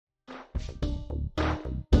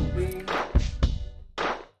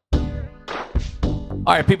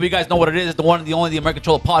All right, people, you guys know what it is. It's the one and the only, the American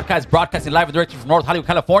Cholo podcast, broadcasting live and direct from North Hollywood,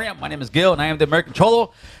 California. My name is Gil, and I am the American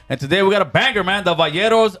Cholo. And today we got a banger, man. The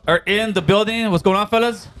Valleros are in the building. What's going on,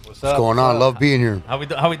 fellas? What's going on? Love being here. How we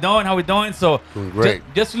doing? So, doing great.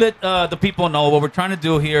 Just to let the people know, what we're trying to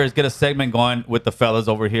do here is get a segment going with the fellas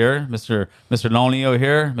over here. Mr. Lonely over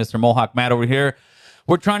here, Mr. Mohawk Matt over here.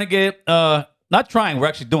 We're trying to get... Not trying, we're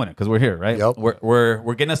actually doing it because we're here, right? Yep.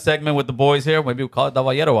 We're getting a segment with the boys here. Maybe we'll call it the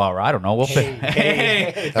Vallero Hour. I don't know. That's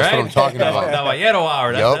what I'm talking about. The Vallero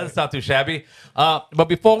Hour. That's not too shabby. But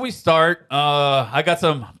before we start, I got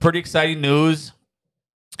some pretty exciting news.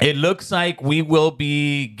 It looks like we will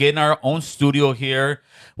be getting our own studio here.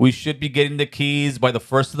 We should be getting the keys by the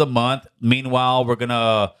first of the month. Meanwhile, we're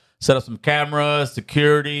gonna set up some cameras,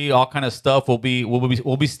 security, all kind of stuff. We'll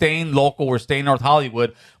be staying local. We're staying North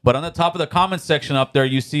Hollywood. But on the top of the comment section up there,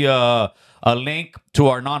 you see a link to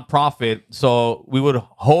our nonprofit. So we would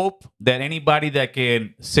hope that anybody that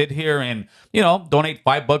can sit here and, donate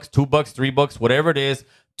 $5, $2, $3, whatever it is,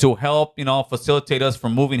 to help, facilitate us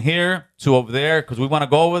from moving here to over there, because we want to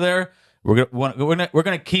go over there. We're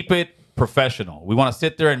gonna keep it professional. We want to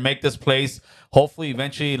sit there and make this place hopefully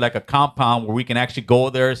eventually like a compound where we can actually go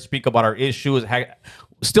there, speak about our issues,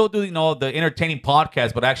 still do the entertaining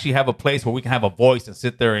podcast, but actually have a place where we can have a voice and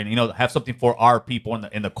sit there and have something for our people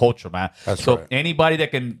in the culture, man. That's so right. Anybody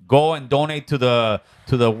that can go and donate to the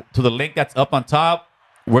link that's up on top,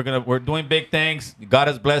 we're doing big things. God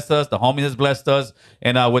has blessed us, the homie has blessed us,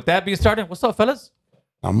 and with that being started, what's up, fellas?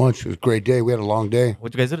 Not much. It was a great day. We had a long day.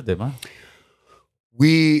 What you guys did today, man?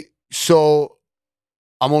 So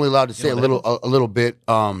I'm only allowed to say a little bit.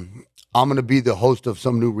 I'm going to be the host of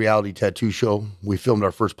some new reality tattoo show. We filmed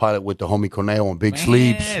our first pilot with the homie Conejo and Big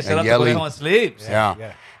Sleeps and Yelly. Sleeps.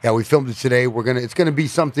 Yeah, we filmed it today. It's gonna be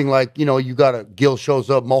something like, you got Gil shows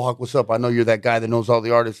up, Mohawk, what's up? I know you're that guy that knows all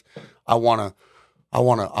the artists. I want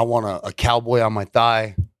a cowboy on my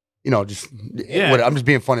thigh. I'm just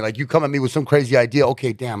being funny. Like, you come at me with some crazy idea.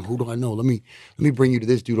 Okay, damn, who do I know? Let me bring you to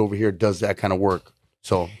this dude over here. Does that kind of work?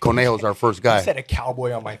 So Conejo's our first guy. You said a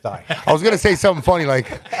cowboy on my thigh. I was gonna say something funny, like,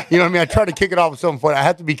 you know what I mean? I try to kick it off with something funny. I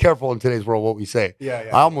have to be careful in today's world what we say. Yeah.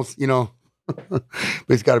 I almost, but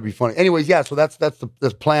it's got to be funny. Anyways, yeah. So that's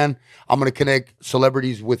the plan. I'm gonna connect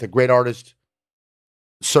celebrities with a great artist.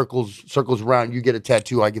 Circles around. You get a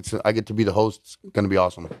tattoo. I get to be the host. It's gonna be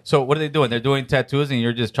awesome. So what are they doing? They're doing tattoos, and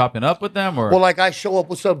you're just chopping up with them, or? Well, like, I show up.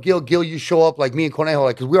 What's up, Gil? Gil, you show up. Like, me and Conejo,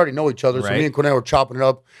 like, because we already know each other. Right. So me and Conejo are chopping it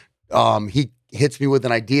up. He hits me with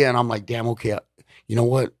an idea, and I'm like, damn, okay. You know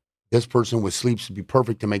what? This person with Sleeps would be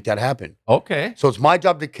perfect to make that happen. Okay. So it's my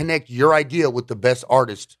job to connect your idea with the best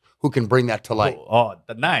artist who can bring that to light. Oh,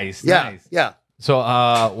 nice. Yeah, Nice. yeah. So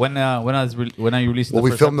when are you releasing? Well,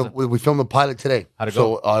 we filmed the pilot today. How'd it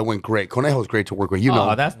go? So it went great. Conejo's great to work with.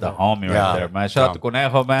 Oh, that's the homie right there, man. Shout out to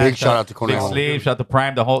Conejo, man. Big shout out to Conejo. Big Sleep, shout out to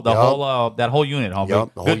Prime, that whole unit, homie.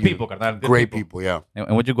 Yep, the whole Good unit. people, carnal. Good Great people, yeah.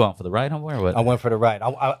 And what'd you go on for the ride, homie, or what? I went for the ride.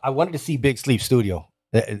 I wanted to see Big Sleep Studio.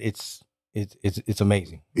 It's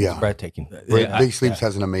amazing. Yeah. It's breathtaking. Yeah. Big Sleeps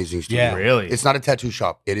has an amazing studio. Yeah. Really? It's not a tattoo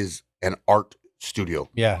shop. It is an art studio.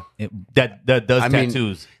 Yeah. That does I mean,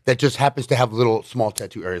 tattoos. That just happens to have little small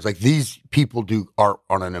tattoo areas. Like, these people do art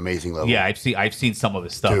on an amazing level. Yeah, I've seen some of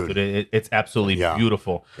his stuff, Dude. dude. It's absolutely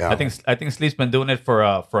beautiful. Yeah. I think Sleep's been doing it for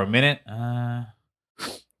a minute.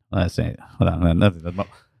 Let's see. Hold on, nothing.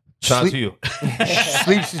 Shout out to you.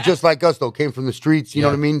 Sleeps is just like us, though. Came from the streets. You know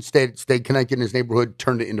what I mean? Stayed connected in his neighborhood.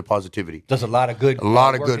 Turned it into positivity. Does a lot of good. A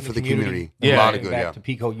lot of work good in for the community. Yeah. A lot of good. Back Yeah. to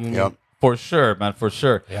Pico Union. Yep. For sure, man, for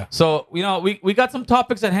sure. Yeah. So, we got some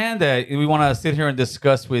topics at hand that we want to sit here and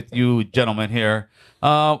discuss with you gentlemen here.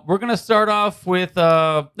 We're going to start off with,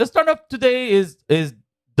 let's start off today is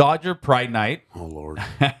Dodger Pride Night. Oh, Lord.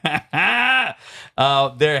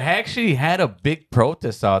 There actually had a big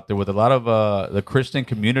protest out there with a lot of the Christian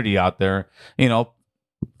community out there,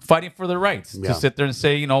 fighting for their rights to sit there and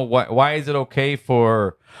say, why is it okay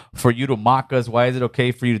for you to mock us? Why is it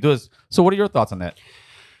okay for you to do this? So what are your thoughts on that?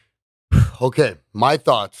 Okay, my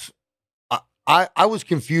thoughts. I was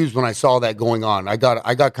confused when I saw that going on. I got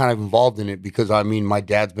kind of involved in it because, my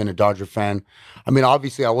dad's been a Dodger fan.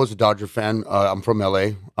 Obviously, I was a Dodger fan. I'm from LA.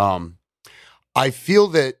 I feel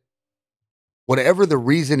that whatever the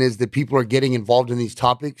reason is that people are getting involved in these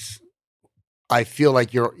topics, I feel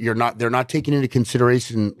like they're not taking into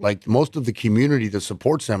consideration, like, most of the community that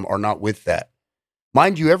supports them are not with that.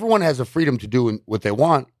 Mind you, everyone has a freedom to do what they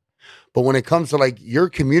want. But when it comes to, like, your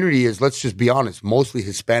community is, let's just be honest, mostly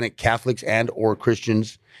Hispanic Catholics and or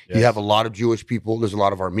Christians. Yes. You have a lot of Jewish people. There's a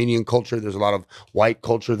lot of Armenian culture. There's a lot of white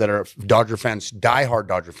culture that are Dodger fans, diehard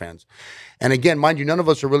Dodger fans. And again, mind you, none of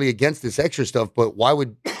us are really against this extra stuff, but why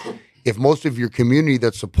would, if most of your community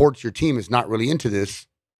that supports your team is not really into this,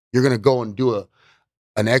 you're going to go and do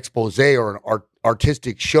an expose or an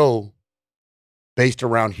artistic show based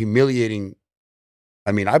around humiliating.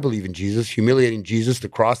 I mean, I believe in Jesus, humiliating Jesus, the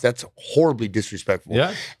cross. That's horribly disrespectful.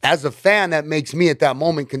 Yeah. As a fan, that makes me at that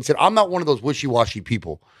moment consider, I'm not one of those wishy-washy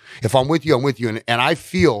people. If I'm with you, I'm with you. And I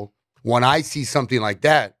feel when I see something like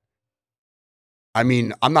that, I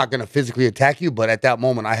mean, I'm not going to physically attack you, but at that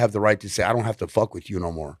moment, I have the right to say, I don't have to fuck with you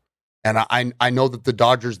no more. And I know that the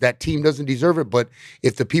Dodgers, that team doesn't deserve it, but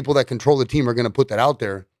if the people that control the team are going to put that out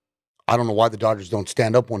there, I don't know why the Dodgers don't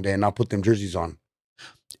stand up one day and not put them jerseys on.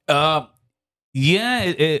 Yeah,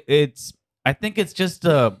 it's. I think it's just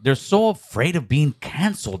they're so afraid of being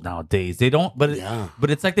canceled nowadays. They don't, but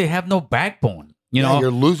it's like they have no backbone. You know,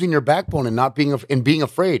 you're losing your backbone and not being being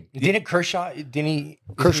afraid. Didn't Kershaw?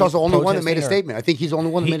 Kershaw's the only one that made a statement. I think he's the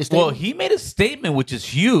only one that made a statement. Well, he made a statement, which is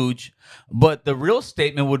huge, but the real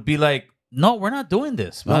statement would be like, "No, we're not doing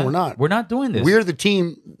this. Man. No, we're not. We're not doing this. We're the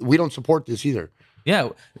team. We don't support this either." Yeah,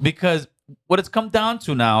 because what it's come down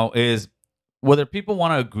to now is whether people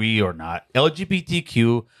want to agree or not,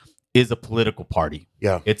 LGBTQ is a political party.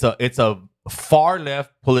 Yeah, it's a far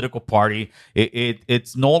left political party.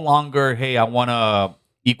 It's no longer, hey, I want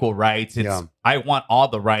equal rights. It's I want all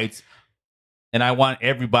the rights, and I want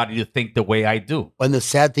everybody to think the way I do. And the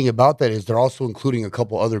sad thing about that is they're also including a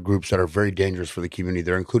couple other groups that are very dangerous for the community.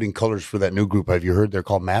 They're including colors for that new group. Have you heard? They're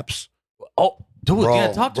called MAPS. Oh, dude,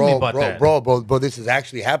 talk to me about that. Bro, this is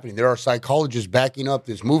actually happening. There are psychologists backing up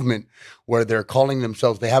this movement where they're calling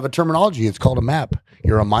themselves, they have a terminology. It's called a MAP.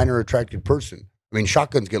 You're a minor attracted person. I mean,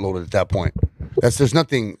 shotguns get loaded at that point. There's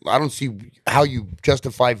nothing, I don't see how you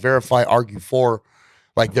justify, verify, argue for.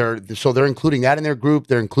 Like they're including that in their group.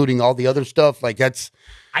 They're including all the other stuff. Like that's.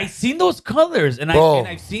 I've seen those colors and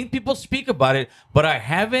I've seen people speak about it, but I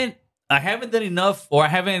haven't done enough, or I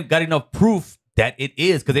haven't got enough proof that it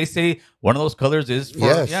is, because they say one of those colors is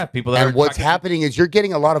for people that and what's happening is you're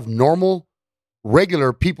getting a lot of normal,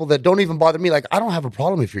 regular people that don't even bother me. Like, I don't have a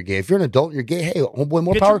problem if you're gay. If you're an adult and you're gay, hey, homeboy,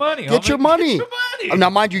 more power. Get your money. Now,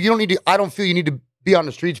 mind you, you don't need to. I don't feel you need to be on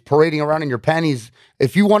the streets parading around in your panties.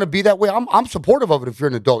 If you want to be that way, I'm supportive of it. If you're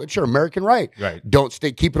an adult, it's your American right. Right. Don't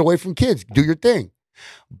keep it away from kids. Do your thing.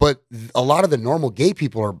 But a lot of the normal gay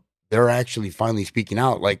people they're actually finally speaking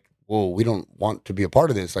out. Like, whoa, we don't want to be a part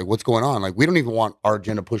of this. Like, what's going on? Like, we don't even want our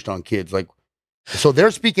agenda pushed on kids. Like, so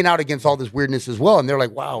they're speaking out against all this weirdness as well. And they're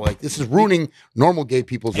like, wow, like this is ruining normal gay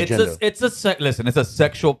people's agenda. It's a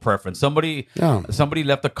sexual preference. Somebody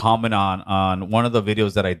left a comment on one of the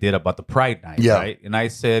videos that I did about the Pride Night, right? And I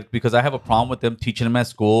said, because I have a problem with them teaching them at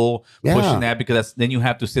school, pushing that, because then you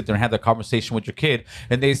have to sit there and have that conversation with your kid.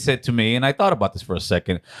 And they said to me, and I thought about this for a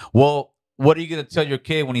second, well, what are you going to tell your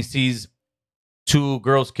kid when he sees two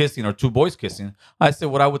girls kissing or two boys kissing? I said,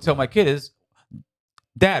 what I would tell my kid is,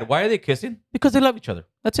 Dad, why are they kissing? Because they love each other.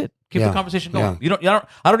 That's it. Keep the conversation going. I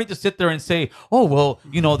don't need to sit there and say, oh, well,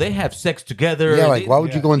 they have sex together. Yeah, like why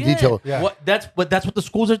would you go into detail? Yeah. That's what the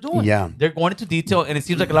schools are doing. Yeah. They're going into detail, and it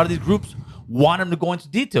seems like a lot of these groups want them to go into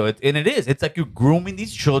detail. And it is. It's like you're grooming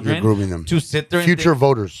these children. You're grooming them. To sit there future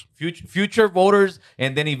voters. Future voters,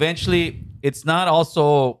 and then eventually it's not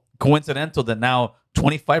also coincidental that now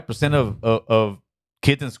 25% of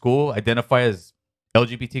kids in school identify as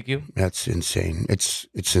LGBTQ. That's insane.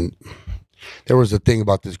 There was a thing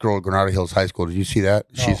about this girl at Granada Hills High School. Did you see that?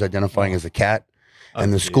 No. She's identifying as a cat,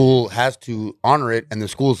 and the school has to honor it. And the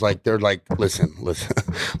school's like, they're like, listen.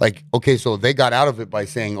 Like, okay, so they got out of it by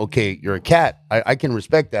saying, okay, you're a cat. I can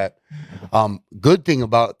respect that. Good thing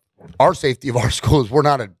about our safety of our school is we're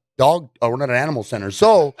not a dog, we're not an animal center.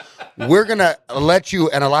 So we're going to let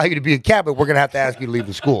you and allow you to be a cat, but we're going to have to ask you to leave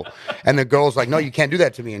the school. And the girl's like, no, you can't do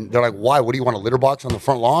that to me. And they're like, why? What do you want, a litter box on the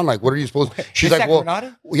front lawn? Like, what are you supposed to? She's like, well,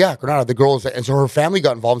 Granada? Yeah, Granada. The girl's, and so her family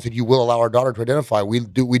got involved and said, you will allow our daughter to identify. We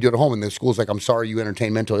do it at home. And the school's like, I'm sorry you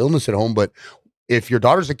entertain mental illness at home, but if your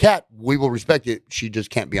daughter's a cat, we will respect it. She just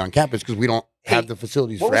can't be on campus because we don't have the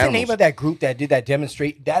facilities for animals. What was the name of that group that did that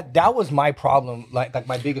demonstrate? That was my problem, like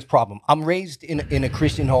my biggest problem. I'm raised in a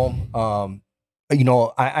Christian home.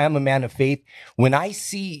 I am a man of faith. When I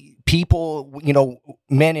see people,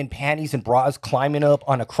 men in panties and bras climbing up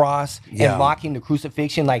on a cross and mocking the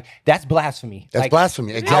crucifixion, like that's blasphemy. That's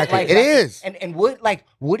blasphemy. Exactly. It is. And what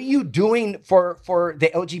are you doing for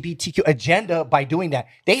the LGBTQ agenda by doing that?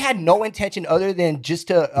 They had no intention other than just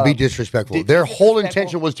to be disrespectful. Their whole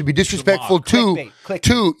intention was to be disrespectful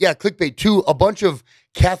clickbait to a bunch of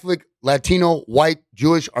Catholic, Latino, white,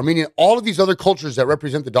 Jewish, Armenian, all of these other cultures that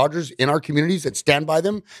represent the Dodgers in our communities that stand by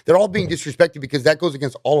them. They're all being disrespected because that goes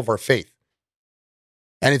against all of our faith.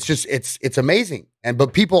 And it's just it's amazing.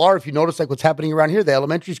 But people are, if you notice, like what's happening around here, the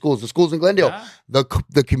elementary schools, the schools in Glendale,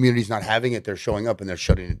 the community's not having it. They're showing up and they're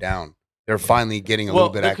shutting it down. They're finally getting a little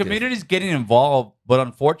bit active. The community's getting involved, but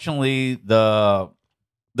unfortunately, the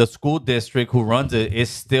school district who runs it is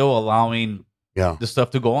still allowing the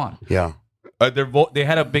stuff to go on. Yeah. They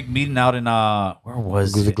had a big meeting out in where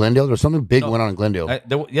was it Glendale? There was something big went on in Glendale.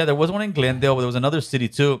 There was one in Glendale, but there was another city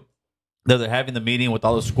too. They're having the meeting with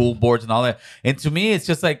all the school boards and all that. And to me, it's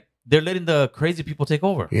just like they're letting the crazy people take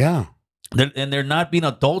over. Yeah. They're not being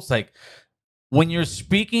adults. Like when you're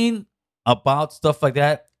speaking about stuff like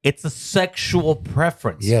that, it's a sexual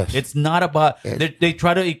preference. Yes. It's not about, they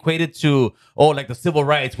try to equate it to, like the civil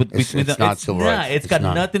rights. It's not civil rights. It's got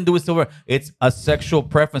nothing to do with civil rights. It's a sexual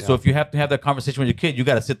preference. Yeah. So if you have to have that conversation with your kid, you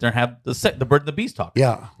got to sit there and have the bird and the bees talk.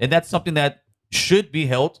 Yeah. And that's something that should be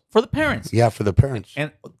held for the parents. Yeah, for the parents.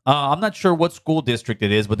 And I'm not sure what school district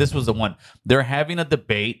it is, but this was the one. They're having a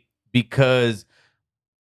debate because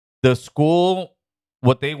the school,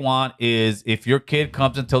 what they want is if your kid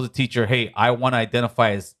comes and tells the teacher, hey, I want to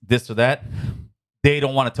identify as this or that, they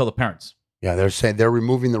don't want to tell the parents. Yeah, they're saying they're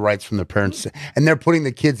removing the rights from the parents and they're putting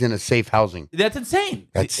the kids in a safe housing. That's insane.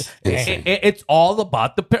 That's insane. It's all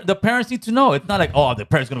about the parents need to know. It's not like, the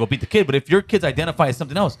parents going to go beat the kid. But if your kids identify as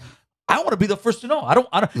something else, I want to be the first to know. I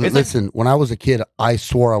don't. Listen, when I was a kid, I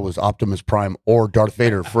swore I was Optimus Prime or Darth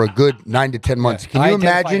Vader for a good 9 to 10 months. Can you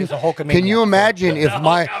imagine? Can you imagine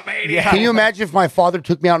if my father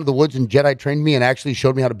took me out into the woods and Jedi trained me and actually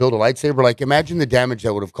showed me how to build a lightsaber? Like, imagine the damage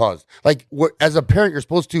that would have caused. Like, as a parent, you're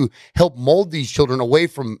supposed to help mold these children away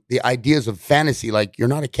from the ideas of fantasy. Like, you're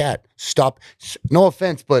not a cat. Stop. No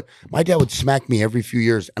offense, but my dad would smack me every few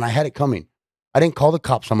years, and I had it coming. I didn't call the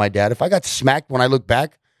cops on my dad. If I got smacked when I look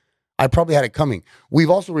back, I probably had it coming. We've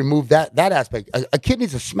also removed that aspect. A kid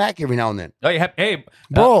needs a smack every now and then. Oh, hey,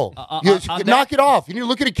 bro, knock it off. You need to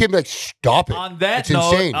look at a kid and be like, stop it. On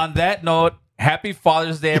that note, happy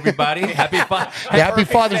Father's Day, everybody. Happy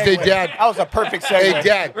Father's Day, Dad. That was a perfect segue. Hey,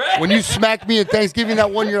 Dad, when you smacked me at Thanksgiving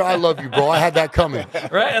that one year, I love you, bro. I had that coming.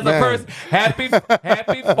 Right? As a person,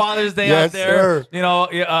 happy Father's Day out there. Sir. You know,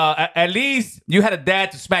 at least you had a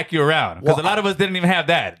dad to smack you around because a lot of us didn't even have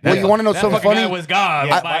that. Well, you want to know something funny? Guy was gone.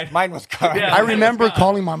 Mine was gone. Yeah. I remember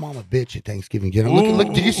calling my mom a bitch at Thanksgiving dinner.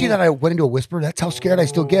 Look, did you see that I went into a whisper? That's how scared I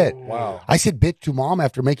still get. Wow. I said bitch to mom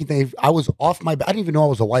after making things. I was off my. I didn't even know I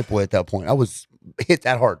was a white boy at that point. I was hit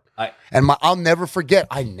that hard. I'll never forget.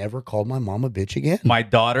 I never called my mom a bitch again. My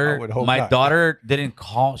daughter didn't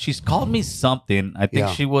call. She's called me something. I think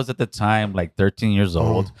she was at the time like 13 years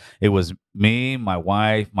old. It was me, my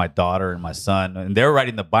wife, my daughter, and my son, and they were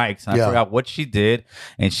riding the bikes. And I forgot what she did,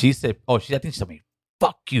 and she said, I think she told me,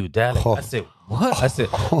 "Fuck you, Dad." I said, "What?" I said,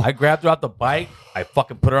 I grabbed her out the bike. I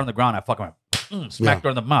fucking put her on the ground. I fucking smacked her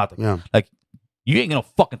in the mouth. Like, you ain't gonna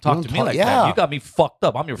fucking talk to me like that. You got me fucked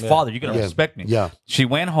up. I'm your father. You're gonna respect me. Yeah. She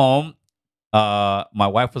went home. My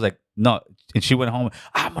wife was like, no, and she went home.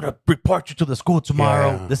 I'm gonna report you to the school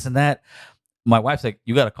tomorrow. Yeah. This and that. My wife's like,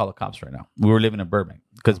 you gotta call the cops right now. We were living in Burbank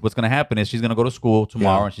because what's gonna happen is she's gonna go to school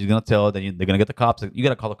tomorrow and she's gonna tell that they're gonna get the cops. Like, you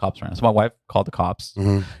gotta call the cops right now. So my wife called the cops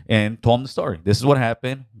and told them the story. This is what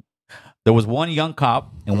happened. There was one young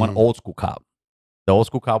cop and one old school cop. The old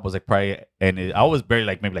school cop was like probably, and I was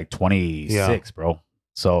barely maybe 26, bro.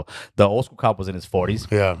 So the old school cop was in his 40s.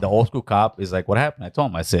 Yeah. The old school cop is like, what happened? I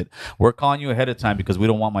told him, I said, we're calling you ahead of time because we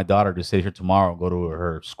don't want my daughter to sit here tomorrow and go to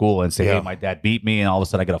her school and say, hey, my dad beat me. And all of a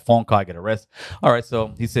sudden I get a phone call, I get arrested. All right.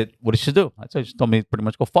 So he said, what did she do? I said, she told me pretty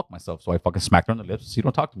much go fuck myself. So I fucking smacked her on the lips. So you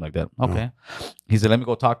don't talk to me like that. Okay. He said, let me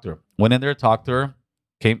go talk to her. Went in there, talked to her.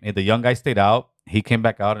 The young guy stayed out. He came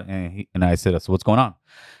back out and I said, so what's going on?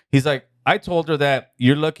 He's like, I told her that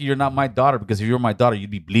you're lucky you're not my daughter because if you were my daughter,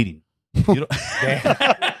 you'd be bleeding. You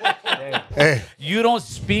don't, you don't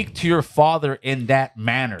speak to your father in that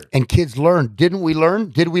manner. And kids learn. Didn't we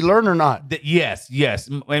learn? Did we learn or not? Yes.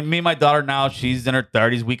 And me and my daughter now, she's in her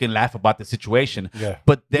 30s. We can laugh about the situation. Yeah.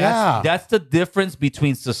 But that's the difference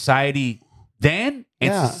between society then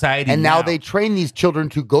and society and now. Now they train these children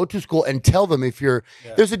to go to school and tell them if you're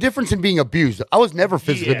there's a difference in being abused. I was never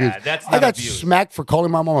physically abused. I got smacked for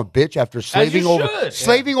calling my mom a bitch after slaving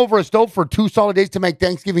over a stove for 2 solid days to make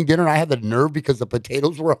Thanksgiving dinner, and I had the nerve because the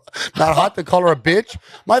potatoes were not hot to call her a bitch.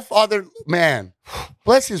 My father, man,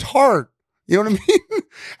 bless his heart. You know what I mean?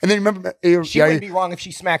 And then remember, she wouldn't be wrong if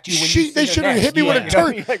she smacked you. They should have hit me with a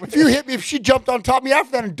turd. If you hit me, if she jumped on top of me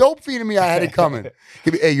after that and dope feeding me, I had it coming.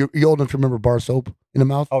 Hey, you old enough to remember bar soap in the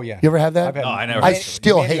mouth? Oh yeah. You ever have that? I never. I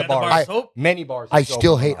still hate bars. Many bars. I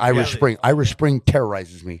still hate Irish Spring. Irish Spring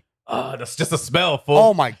terrorizes me. That's just a smell, fool.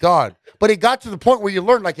 Oh my God. But it got to the point where you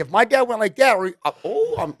learn, like, if my dad went like that,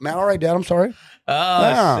 man, all right, Dad, I'm sorry.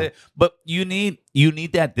 Shit. But you need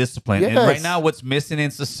that discipline. And Yes. right now, what's missing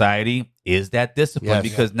in society is that discipline. Yes.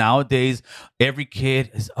 Because nowadays, every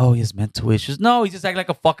kid is, he has mental issues. No, he just act like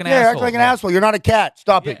a fucking Yeah, asshole. act like an asshole. You're not a cat.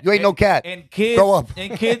 Stop it. You ain't no cat. And kids, Grow up.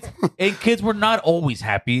 and kids were not always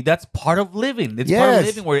happy. That's part of living. It's part of Yes.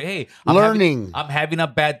 living. Where hey, Learning. I'm having a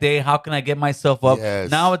bad day. How can I get myself up?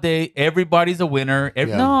 Yes. Nowadays, everybody's a winner. Yeah.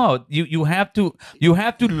 No, you have to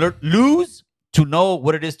lose to know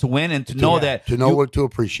what it is to win and to know that To know what to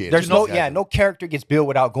appreciate. There's Exactly. no character gets built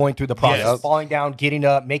without going through the process, Yes. falling down, getting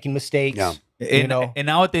up, making mistakes. Yeah. You know, And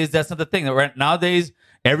nowadays, that's not the thing. Right? Nowadays,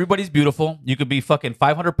 everybody's beautiful. You could be fucking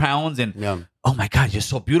 500 pounds and, Yeah. oh my God, you're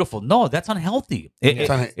so beautiful. No, that's unhealthy.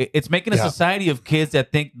 It's making a Yeah. society of kids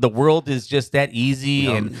that think the world is just that easy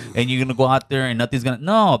and you're going to go out there and nothing's going to.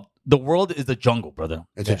 No, the world is a jungle, brother.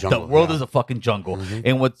 It's a jungle. The world yeah. is a fucking jungle. Mhm.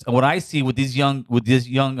 And what I see with this young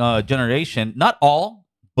generation, not all,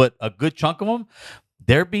 but a good chunk of them,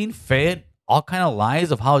 they're being fed all kind of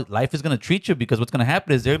lies of how life is going to treat you, because what's going to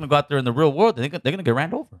happen is they're going to go out there in the real world and they're going to get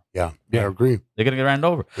ran over. Yeah. I agree. They're going to get ran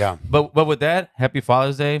over. Yeah. But with that, happy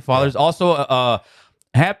Father's Day. Father's also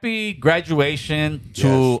happy graduation to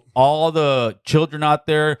Yes. all the children out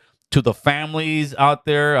there, to the families out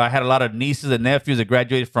there. I had a lot of nieces and nephews that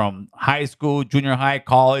graduated from high school, junior high,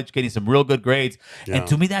 college, getting some real good grades. Yeah. And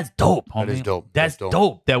to me, that's dope, homie. That is dope. That's That's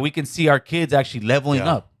dope that we can see our kids actually leveling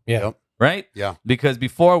Yeah. up. Yeah. Yep. Right? Yeah. Because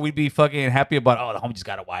before we'd be fucking happy about, the homie just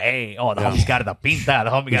got a YA. Oh, the homie's got a pinta.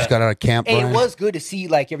 The homie You just got got out of camp. Hey, it Brian. was good to see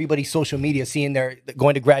like everybody's social media, seeing their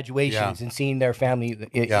going to graduations and seeing their family.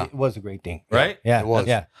 It was a great thing. right? Yeah, It was.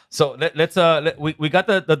 Yeah, So we got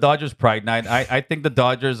the Dodgers Pride Night. I think the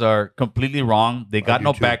Dodgers are completely wrong. They got do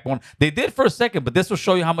no too. backbone. They did for a second, but this will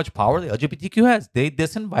show you how much power the LGBTQ has. They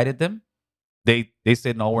disinvited them. They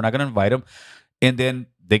said no, we're not going to invite them, and then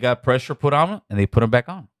they got pressure put on them, and they put them back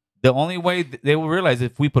on. The only way they will realize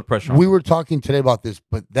if we put pressure on. We were talking today about this,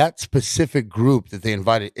 but that specific group that they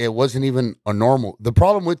invited, it wasn't even a normal. The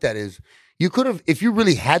problem with that is you could have, if you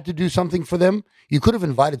really had to do something for them, you could have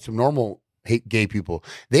invited some normal gay people.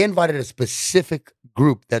 They invited a specific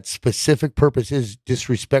group that specific purpose is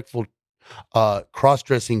disrespectful,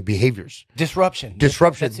 cross-dressing behaviors. disruption.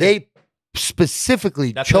 Disruption. That's it. They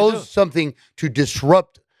specifically That's what they do. chose something to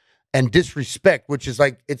disrupt and disrespect, which is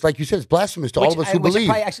like, it's like you said, it's blasphemous to all of us who which believe.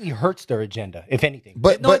 probably actually hurts their agenda, if anything.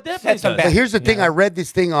 But No, it but definitely that's some does. bad- but here's the thing. Yeah. I read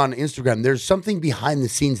this thing on Instagram. There's something behind the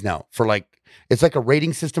scenes now for like, it's like a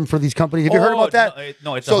rating system for these companies. Have you heard about that?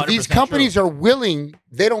 No, it's So 100% these companies true. are willing,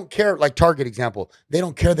 they don't care, like Target example, they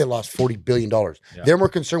don't care they lost $40 billion. Yeah. They're more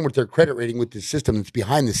concerned with their credit rating with the system that's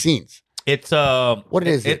behind the scenes. It's What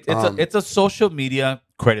is it? It's a social media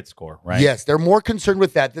credit score, right? Yes, they're more concerned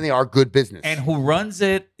with that than they are good business. And who runs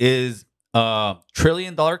it is $1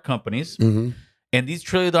 trillion companies, Mhm. and these $1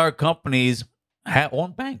 trillion companies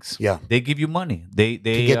own banks. Yeah. They give you money. They to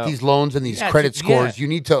get these loans and these yeah, credit to- scores, yeah. you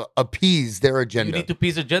need to appease their agenda. You need to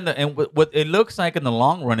piece agenda, and what it looks like in the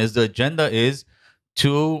long run is the agenda is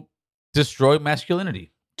to destroy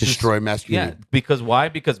masculinity. Destroy Yeah, masculinity. because why?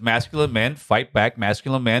 Because masculine men fight back.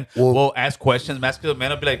 Masculine men Well- will ask questions. Masculine men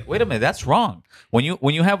will be like, "Wait a minute, that's wrong." When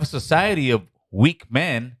you have a society of weak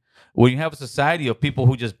men, when you have a society of people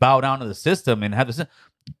who just bow down to the system and have the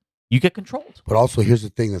you get controlled. But also, here's the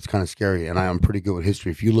thing that's kind of scary, and I'm pretty good with history.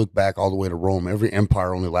 If you look back all the way to Rome, every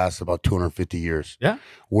empire only lasts about 250 years. Yeah.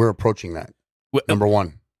 We're approaching that. W- Number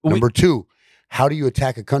one. we- Number two, how do you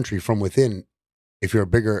attack a country from within if you're a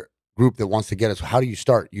bigger group that wants to get us? How do you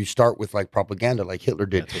start? You start with like propaganda, like Hitler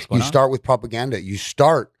did. That's what's going You on. start with propaganda. You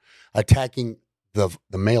start attacking the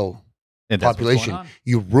male And that's what's going population. on.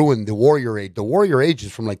 You ruin the warrior age. The warrior age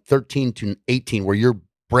is from like 13 to 18, where you're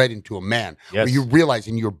bred into a man, Yes. where you realize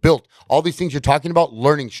and you're built. All these things you're talking about,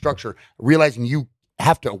 learning structure, realizing you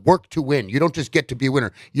have to work to win. You don't just get to be a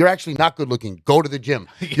winner. You're actually not good looking. Go to the gym.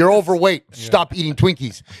 You're overweight. Stop eating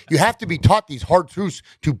Twinkies. You have to be taught these hard truths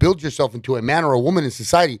to build yourself into a man or a woman in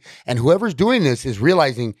society. And whoever's doing this is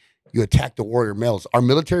realizing you attack the warrior males. Our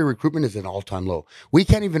military recruitment is at an all-time low. We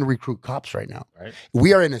can't even recruit cops right now. Right.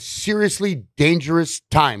 We are in a seriously dangerous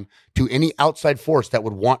time to any outside force that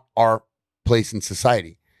would want our place in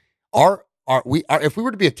society. If we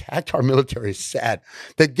were to be attacked, our military is sad.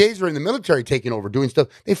 The gays are in the military taking over, doing stuff.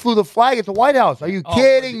 They flew the flag at the White House. Are you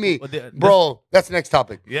kidding me? Bro, that's the next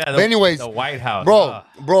topic. Yeah. But anyways, the White House,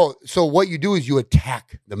 bro, so what you do is you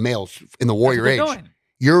attack the males in the warrior age.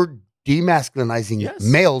 You're demasculinizing Yes.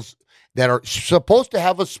 males that are supposed to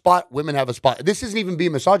have a spot. Women have a spot. This isn't even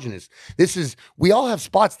being misogynist. We all have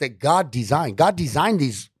spots that God designed. God designed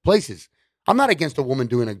these places. I'm not against a woman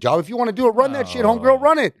doing a job. If you want to do it, run that shit, homegirl,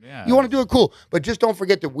 run it. Yeah. You want to do it, cool. But just don't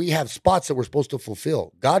forget that we have spots that we're supposed to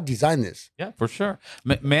fulfill. God designed this. Yeah, for sure.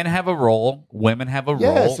 Men have a role. Women have a role.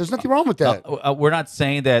 Yes, there's nothing wrong with that. We're not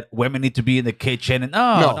saying that women need to be in the kitchen. And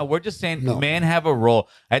no, we're just saying men have a role.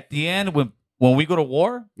 At the end, when we go to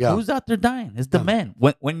war, who's out there dying? It's the men.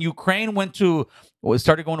 When Ukraine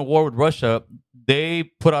started going to war with Russia, they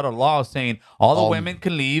put out a law saying all the women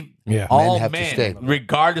can leave. Yeah. All Men have to stay.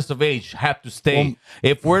 regardless of age, have to stay. Well,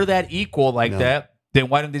 if we're that equal like that, then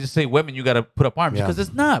why don't they just say women, you got to put up arms? Yeah. Because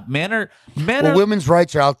it's not. Men are. Women's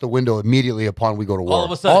rights are out the window immediately upon we go to war. All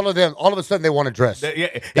of a sudden. all of a sudden, they want to dress.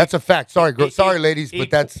 That's a fact. Sorry, ladies, but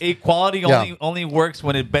that's equality only works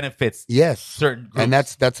when it benefits. Certain groups. And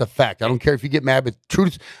that's a fact. I don't care if you get mad, but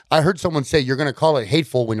truth. I heard someone say you're going to call it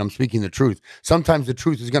hateful when I'm speaking the truth. Sometimes the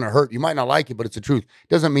truth is going to hurt. You might not like it, but it's the truth.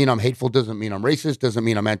 Doesn't mean I'm hateful. Doesn't mean I'm racist. Doesn't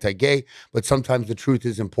mean I'm anti-gay. But sometimes the truth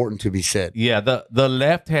is important to be said. Yeah, the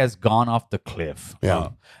left has gone off the cliff. Yeah.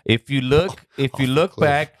 If you look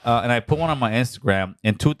back, and I put one on my Instagram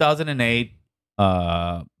in 2008.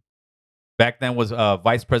 Back then was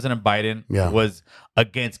Vice President Biden was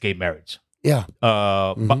against gay marriage. Yeah.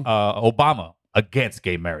 Obama against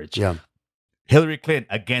gay marriage. Yeah. Hillary Clinton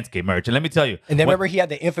against gay marriage. And let me tell you. And then remember he had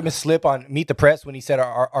the infamous slip on Meet the Press when he said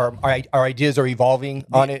our ideas are evolving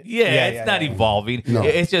on it. Yeah, it's not evolving. No.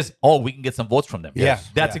 It's just, we can get some votes from them. Yes.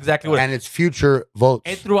 That's exactly what. And it's future votes.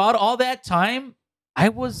 And throughout all that time, I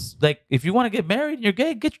was like, if you want to get married and you're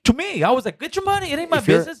gay, get to me. I was like, get your money. It ain't my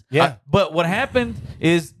business. Yeah. But what happened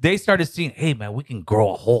is they started seeing, hey, man, we can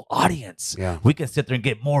grow a whole audience. Yeah. We can sit there and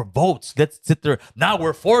get more votes. Let's sit there. Now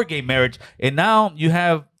we're for gay marriage. And now you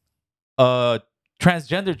have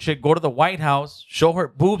transgender chick go to the White House, show her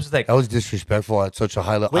boobs. Like, that was disrespectful at such a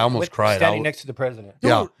high level. I almost cried. Standing next to the president.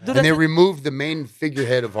 Yeah. Dude, and they removed the main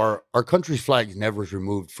figurehead of our country's flag is never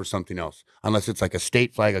removed for something else, unless it's like a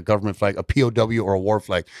state flag, a government flag, a POW, or a war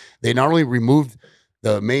flag. They not only removed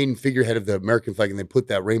the main figurehead of the American flag and they put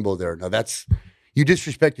that rainbow there. Now you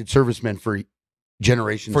disrespected servicemen for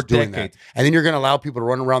generations for doing decades. that. And then you're going to allow people to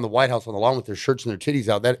run around the White House on the lawn with their shirts and their titties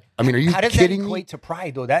out. Are you How does kidding that me? equate to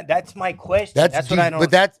pride though? That's my question. That's what I don't.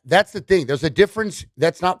 But that's the thing. There's a difference.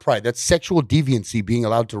 That's not pride. That's sexual deviancy being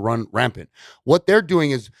allowed to run rampant. What they're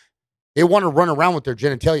doing is they want to run around with their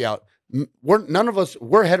genitalia out. None of us,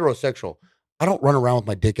 we're heterosexual. I don't run around with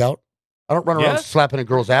my dick out. I don't run around slapping a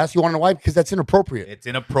girl's ass. You want to know why? Because that's inappropriate. It's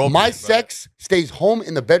inappropriate. My sex stays home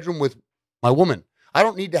in the bedroom with my woman. I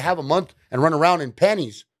don't need to have a month and run around in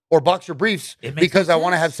panties or boxer briefs because I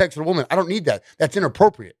want to have sex with a woman. I don't need that. That's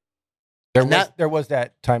inappropriate. There was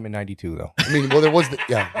that time in '92 though. I mean, well, there was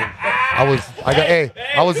I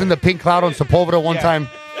was in the pink cloud on Sepulveda one time.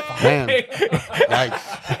 Man, yikes.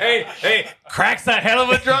 Hey, Crack's a hell of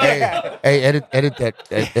a drug. Hey, edit that.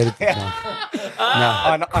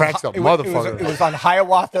 No, Crack's a motherfucker. It was on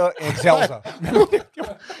Hiawatha and Zelza.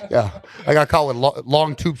 Yeah, I got caught with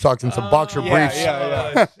long tube socks and some boxer briefs.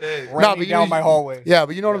 Running down my hallway. Yeah,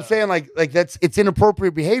 but you know what I'm saying? Like it's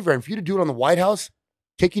inappropriate behavior, and for you to do it on the White House,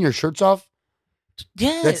 taking your shirts off.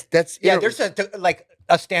 Yeah, that's there's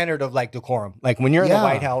a standard of like decorum. Like when you're in the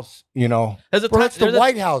White House, you know. That's the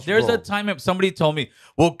White House. There's a time if somebody told me,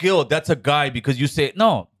 well, Gil, that's a guy because you say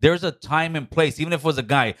no. There's a time and place. Even if it was a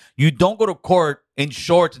guy, you don't go to court in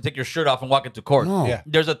shorts and take your shirt off and walk into court. No. Yeah.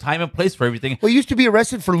 There's a time and place for everything. Well, you used to be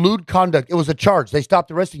arrested for lewd conduct. It was a charge. They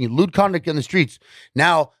stopped arresting you. Lewd conduct in the streets.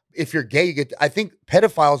 Now, if you're gay, I think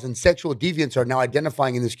pedophiles and sexual deviants are now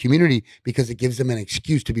identifying in this community because it gives them an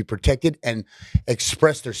excuse to be protected and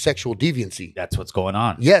express their sexual deviancy. That's what's going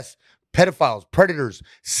on. Yes. Pedophiles, predators,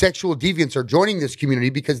 sexual deviants are joining this community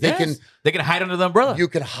because they can hide under the umbrella. You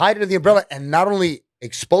can hide under the umbrella and not only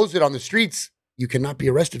expose it on the streets, you cannot be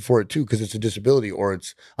arrested for it too because it's a disability or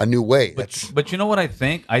it's a new way. But you know what I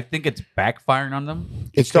think? I think it's backfiring on them.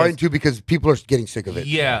 It's starting to because people are getting sick of it.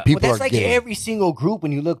 Yeah. People that's are like gay. every single group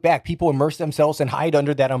when you look back, people immerse themselves and hide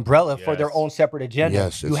under that umbrella for their own separate agenda.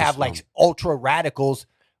 Yes, you have like ultra radicals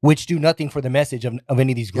which do nothing for the message of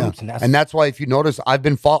any of these groups. Yeah. And that's why if you notice, I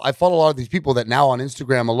follow a lot of these people that now on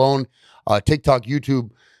Instagram alone, TikTok, YouTube,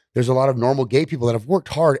 there's a lot of normal gay people that have worked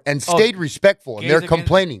hard and stayed respectful, and they're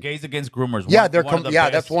complaining. Gays against groomers. Yeah,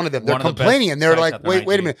 that's one of them. They're complaining, and they're like, wait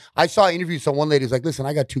a minute. I saw an interview. So one lady's like, listen,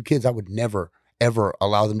 I got 2 kids. I would never, ever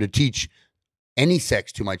allow them to teach any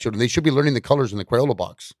sex to my children. They should be learning the colors in the Crayola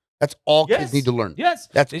box. That's all kids need to learn. Yes.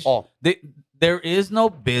 That's all. There is no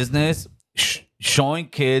business showing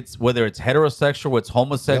kids, whether it's heterosexual, it's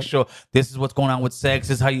homosexual, this is what's going on with sex,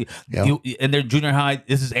 this is how you in their junior high,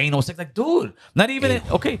 this is anal sex. Like, dude, not even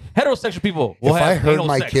heterosexual people will have I heard anal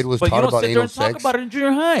my sex, kid was but taught you don't about sit there anal and talk sex. about it in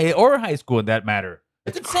junior high or high school in that matter.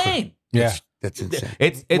 It's insane. Yeah. That's insane.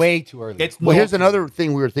 It's way too early. Well, here's another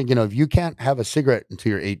thing we were thinking of. You can't have a cigarette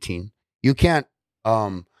until you're 18. You can't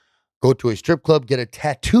go to a strip club, get a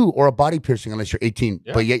tattoo or a body piercing unless you're 18.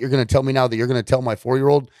 Yeah. But yet you're going to tell me now that you're going to tell my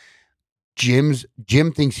 4-year-old Jim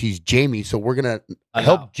thinks he's Jamie, so we're going to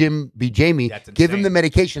help Jim be Jamie. Give him the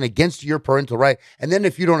medication against your parental right. And then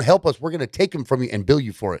if you don't help us, we're going to take him from you and bill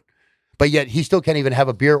you for it. But yet he still can't even have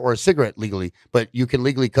a beer or a cigarette legally. But you can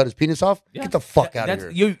legally cut his penis off? Yeah. Get the fuck out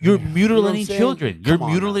of here. You're mutilating children. You're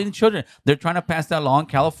mutilating children. They're trying to pass that law in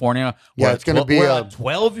California. Yeah, it's going to be a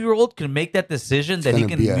 12-year-old can make that decision that he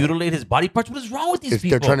can mutilate his body parts. What is wrong with these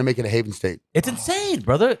people? They're trying to make it a haven state. It's insane,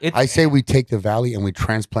 brother. I say we take the valley and we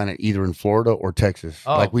transplant it either in Florida or Texas.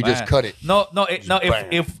 We just cut it. No.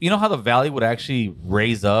 If you know how the valley would actually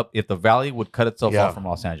raise up, if the valley would cut itself off from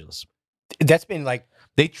Los Angeles. That's been like.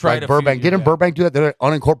 They tried Burbank. Didn't Burbank do that? They're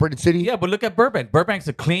an unincorporated city. Yeah, but look at Burbank. Burbank's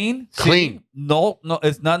a clean city. No,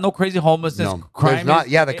 it's not no crazy homelessness. No, crime not.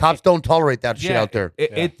 The cops don't tolerate that shit out there.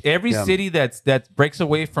 Every city that breaks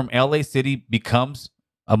away from LA City becomes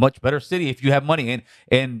a much better city if you have money.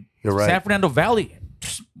 And you're right. San Fernando Valley,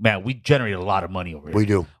 man, we generate a lot of money over here. We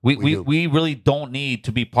do. We really don't need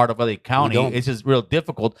to be part of LA County. It's just real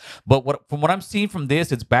difficult. But from what I'm seeing from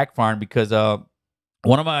this, it's backfiring because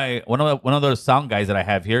one of those sound guys that I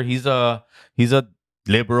have here, he's a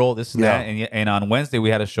liberal, this and that, and on Wednesday we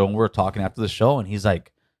had a show and we were talking after the show and he's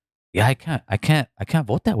like, yeah, I can't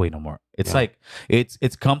vote that way no more. It's like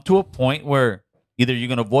it's come to a point where either you're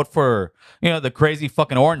gonna vote for the crazy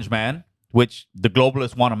fucking orange man, which the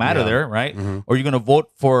globalists want him out of there, right? Mm-hmm. Or you're gonna vote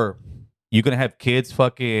for you're gonna have kids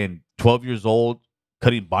fucking 12 years old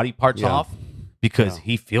cutting body parts off because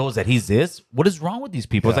he feels that he's this. What is wrong with these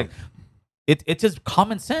people? It's like it's just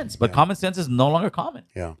common sense, but common sense is no longer common.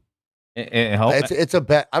 Yeah, it's a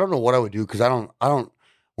bet. I don't know what I would do because I don't.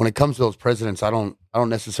 When it comes to those presidents, I don't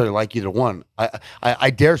necessarily like either one. I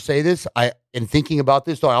dare say this. In thinking about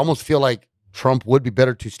this though, I almost feel like Trump would be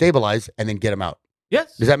better to stabilize and then get him out.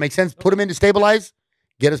 Yes. Does that make sense? Put him in to stabilize,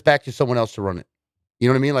 get us back to someone else to run it. You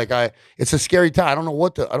know what I mean? Like it's a scary time. I don't know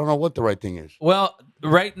what the right thing is. Well,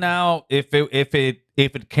 right now, if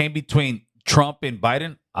it came between Trump and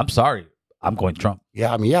Biden, I'm sorry. I'm going Trump.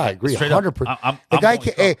 Yeah, I agree. 100%. The guy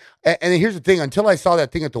can't. And here's the thing. Until I saw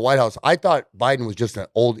that thing at the White House, I thought Biden was just an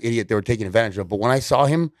old idiot they were taking advantage of. But when I saw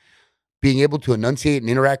him being able to enunciate and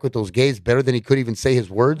interact with those gays better than he could even say his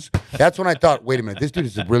words, that's when I thought, wait a minute, this dude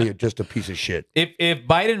is really just a piece of shit. If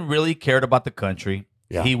Biden really cared about the country,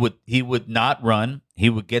 he would not run. He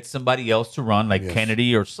would get somebody else to run, like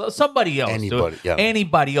Kennedy or somebody else.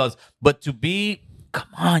 Anybody else. But come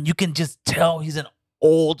on, you can just tell he's an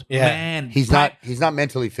old man. He's not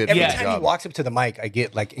mentally fit. Every time he walks up to the mic, I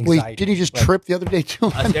get like anxiety. Wait, didn't he just trip the other day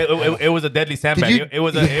too? It was a deadly sandbag. It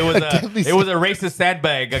was a racist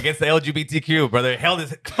sandbag against the LGBTQ, brother. Held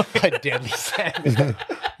his a deadly sandbag.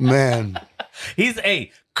 Man.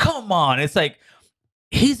 Come on. It's like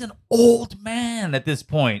he's an old man at this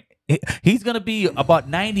point. He's gonna be about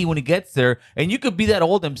 90 when he gets there, and you could be that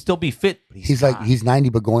old and still be fit. He's 90,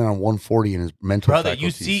 but going on 140 in his mental. Brother,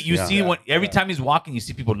 faculties. you see when every time he's walking, you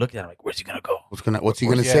see people looking at him like, "Where's he gonna go? What's he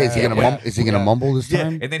gonna say? Is he gonna mumble this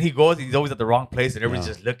time?" And then he goes, he's always at the wrong place, and everybody's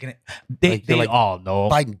just looking at. They all know.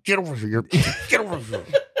 Biden, get over here! Get over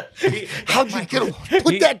here! How'd you get over?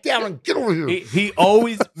 Put that down and get over here. He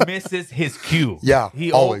always misses his cue. Yeah,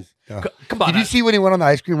 he always. Yeah. Come on. Did you see when he went on the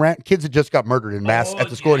ice cream rant? Kids had just got murdered in mass at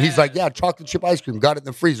the school. And he's like, chocolate chip ice cream. Got it in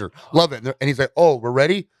the freezer. Love it. And he's like, we're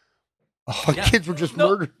ready? Oh, kids were just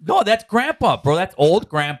murdered. No, that's grandpa, bro. That's old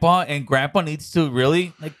grandpa. And grandpa needs to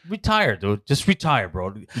really retire, dude. Just retire,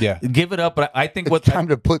 bro. Yeah. Give it up. But I think it's time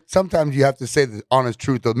to sometimes you have to say the honest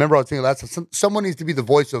truth. Though. Remember I was saying last time, someone needs to be the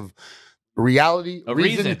voice of reality,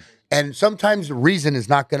 reason. And sometimes reason is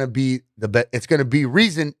not going to be the best. It's going to be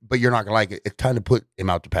reason, but you're not going to like it. It's time to put him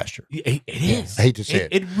out to pasture. It is. I hate to say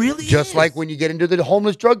it. It really Just is. like when you get into the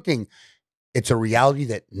homeless drug thing, it's a reality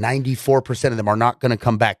that 94% of them are not going to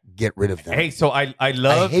come back. Get rid of them. Hey, so I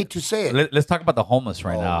hate to say it. Let's talk about the homeless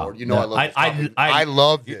right now. Lord, I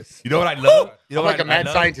love this. You know what I love? I'm like a mad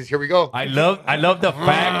scientist. Here we go. I love the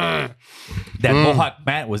fact that Mohawk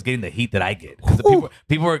Matt was getting the heat that I get. Because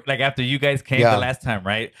people were like, after you guys came the last time,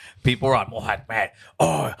 right? People were on Mohawk Matt.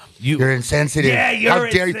 Oh, you're insensitive. Yeah, How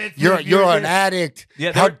dare you? You're an addict.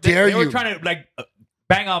 Yeah, how dare you? They were trying to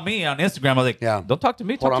bang on me on Instagram. I'm like, don't talk to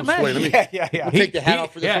me. Talk to Matt. I'll take the hat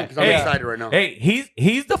off for this one because I'm excited right now. Hey,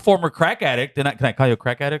 he's the former crack addict. And can I call you a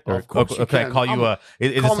crack addict? Or of course you can I call you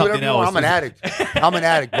is it something else? I'm an addict. I'm an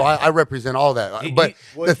addict. Well, I represent all that. But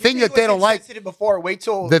the thing that they don't like. Wait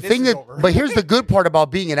till the thing that. But here's the good part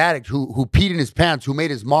about being an addict who peed in his pants, who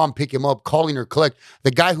made his mom pick him up, calling her collect.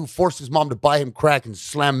 The guy who forced his mom to buy him crack and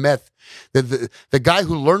slam meth. The guy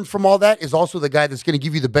who learned from all that is also the guy that's going to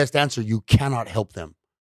give you the best answer. You cannot help them.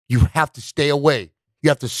 You have to stay away. You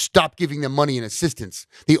have to stop giving them money and assistance.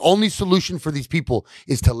 The only solution for these people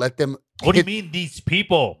is to let them. What do you mean these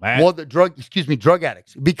people, man? Well, drug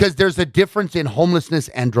addicts. Because there's a difference in homelessness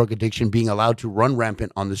and drug addiction being allowed to run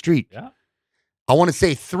rampant on the street. Yeah. I want to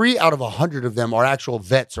say 3 out of 100 of them are actual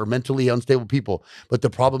vets or mentally unstable people. But the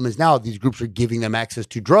problem is now these groups are giving them access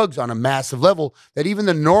to drugs on a massive level that even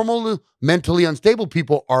the normal mentally unstable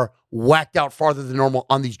people are whacked out farther than normal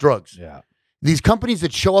on these drugs. Yeah. These companies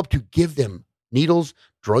that show up to give them needles,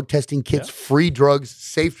 drug testing kits, free drugs,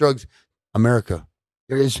 safe drugs. America,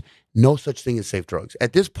 there is no such thing as safe drugs.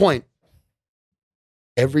 At this point,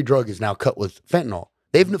 every drug is now cut with fentanyl.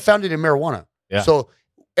 They've found it in marijuana. Yeah. So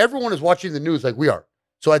everyone is watching the news like we are.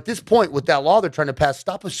 So at this point, with that law they're trying to pass,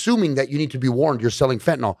 stop assuming that you need to be warned you're selling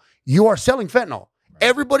fentanyl. You are selling fentanyl. Right.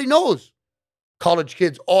 Everybody knows. College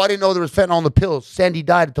kids, I didn't know there was fentanyl in the pills. Sandy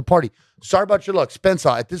died at the party. Sorry about your luck. Spencer,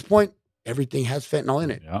 at this point, everything has fentanyl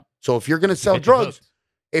in it. Yeah. So if you're going to sell drugs,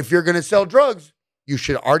 you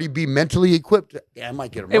should already be mentally equipped. Yeah, I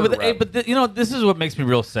might get a murder rap. But this is what makes me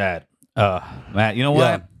real sad, Matt. You know what?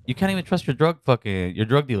 Yeah. You can't even trust your drug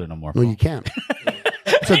dealer no more. No, you can't.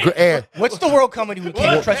 What's the world coming to? You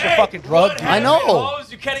can't trust your fucking drug dealer. I know.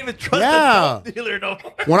 You can't even trust the drug dealer no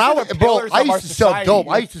more. When I used to sell dope.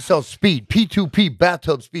 I used to sell speed, P2P,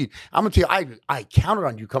 bathtub speed. I'm gonna tell you, I counted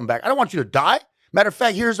on you coming back. I don't want you to die. Matter of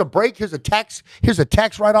fact, here's a break. Here's a tax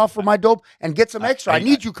write-off for my dope, and get some extra. I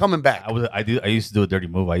need you coming back. I used to do a dirty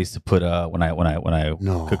move. I used to put when I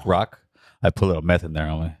cooked rock, I put a little meth in there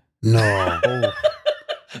only. No.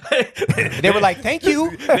 They were like, "Thank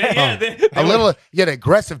you." You get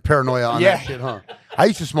aggressive paranoia on that shit, huh? I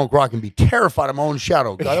used to smoke rock and be terrified of my own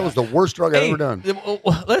shadow. God, that was the worst drug I've ever done.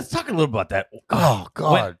 Let's talk a little about that. Oh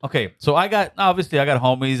God. So I got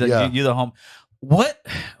homies. You're the home.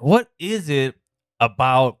 What is it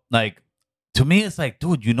about, like, to me it's like,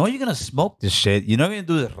 dude, you're gonna smoke this shit, you're gonna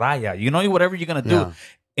do the raya, whatever you're gonna do,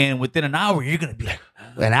 and within an hour you're gonna be like,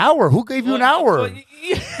 an hour? Who gave you an hour?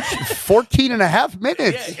 14 and a half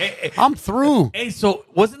minutes. I'm through. Hey, so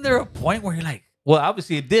wasn't there a point where you're like, well,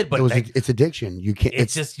 obviously it did, but it's addiction. You can't.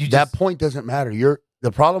 That point doesn't matter.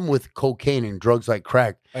 The problem with cocaine and drugs like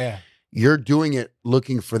crack. You're doing it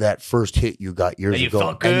looking for that first hit you got years ago. You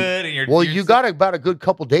felt good. You got about a good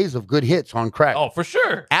couple days of good hits on crack. Oh, for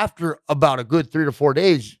sure. After about a good 3 to 4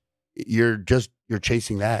 days, you're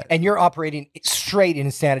chasing that. And you're operating straight in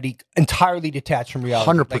insanity, entirely detached from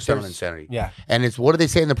reality. 100% on insanity. Yeah. And it's, what do they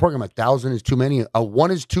say in the program? 1,000 is too many.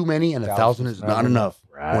 1 is too many, and 1,000 is not enough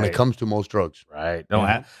when it comes to most drugs. Right.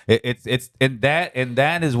 And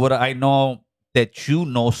that is what I know that you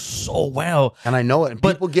know so well. And I know it. And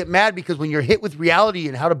people get mad because when you're hit with reality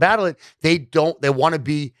and how to battle it, they want to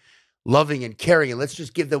be loving and caring, and let's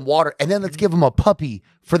just give them water, and then let's give them a puppy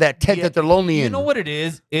for that tent that they're lonely in. You know what it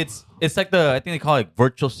is? It's like I think they call it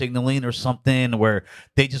virtual signaling or something, where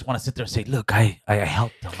they just want to sit there and say, look, I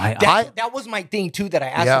helped them. That was my thing too, that I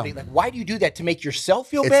asked somebody, like, why do you do that? To make yourself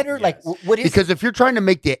feel better? Like, what is because if you're trying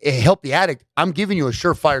to help the addict, I'm giving you a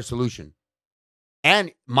surefire solution.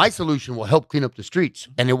 And my solution will help clean up the streets,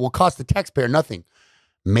 and it will cost the taxpayer nothing.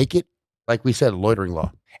 Make it, like we said, a loitering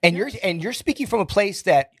law. And you're speaking from a place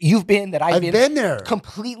that you've been, that I've been there,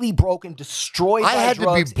 completely broken, destroyed. I had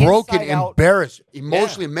to be broken, embarrassed,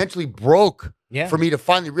 emotionally, mentally broke for me to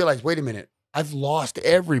finally realize, wait a minute, I've lost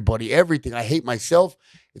everybody, everything. I hate myself.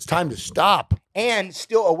 It's time to stop. And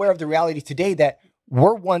still aware of the reality today that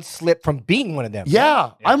we're one slip from being one of them.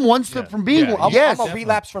 Yeah, I'm one slip from being one. Yes. I'm a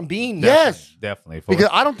relapse from being. Yes. Definitely. Because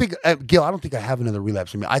I don't think, Gil, I don't think I have another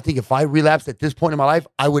relapse in me. I think if I relapsed at this point in my life,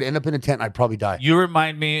 I would end up in a tent and I'd probably die. You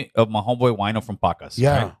remind me of my homeboy Wino from Pacas.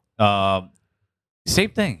 Yeah. Right?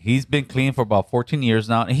 Same thing. He's been clean for about 14 years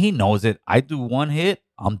now, and he knows it. I do one hit,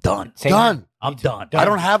 I'm done. I'm done. I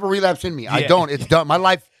don't have a relapse in me. I don't. It's done. My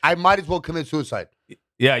life, I might as well commit suicide.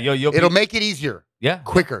 Yeah, it'll make it easier. Yeah,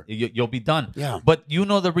 quicker. You'll be done. Yeah, but you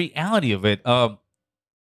know the reality of it.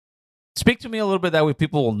 Speak to me a little bit, that way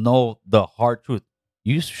people will know the hard truth.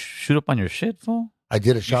 You shoot up on your shit, fool? I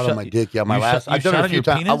did a shot on my dick. Yeah, my last. I've done it a few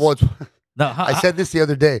times. I said this the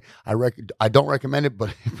other day. I don't recommend it,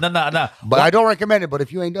 but no. But I don't recommend it. But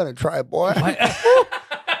if you ain't done it, try it, boy.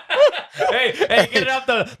 Hey, hey, get it out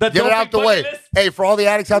the Get it out the way. list. Hey, for all the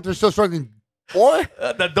addicts out there still struggling, boy.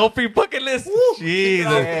 The dope free bucket list.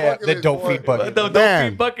 Jesus. Yeah, the dope feed bucket. The dope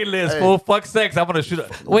Man. free bucket list. Hey. Full fuck sex. I'm gonna shoot.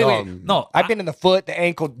 Wait. No. I've been in the foot, the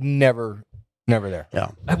ankle, never there.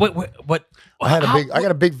 Yeah. Wait. What? I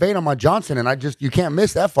got a big vein on my Johnson, and you can't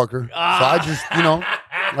miss that fucker. So I just,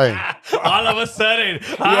 hey, All of a sudden.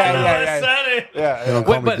 All of a sudden. Yeah. they don't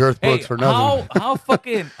call me Girth Brooks for nothing. How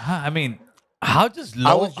fucking? I mean, how just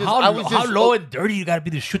low? How low and dirty you gotta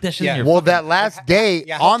be to shoot that shit in your? Well, that last day,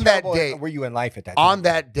 how on that terrible day, were you in life at that time? on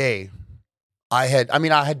that day, I had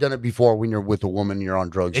done it before when you're with a woman, you're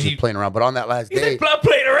on drugs, And just you- playing around. But on that last You day, did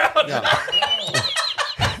playing around. Yeah.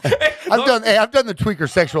 I've done the tweaker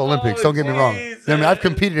sexual Olympics. Don't get me wrong. You know what I mean, I've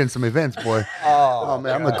competed in some events, boy. Oh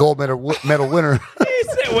man, I'm a gold medal winner. He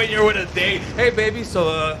said when you're with a date, hey baby,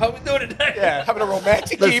 so how we doing today? Yeah, having a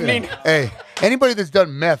romantic Listen, evening. hey, anybody that's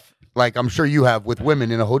done meth, like I'm sure you have, with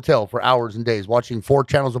women in a hotel for hours and days, watching 4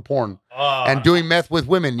 channels of porn and doing meth with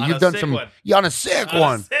women, on you've a done sick some. one. Yeah, on a sick On a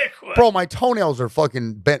one. sick one. Bro, my toenails are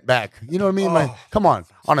fucking bent back. You know what I mean? Like, come on,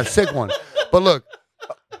 on a sick one. But look,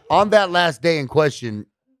 on that last day in question,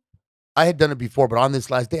 I had done it before, but on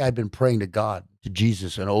this last day, I'd been praying to God, to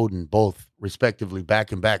Jesus and Odin, both respectively,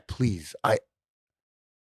 back and back. Please, I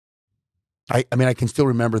mean, I can still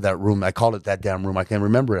remember that room. I called it that damn room. I can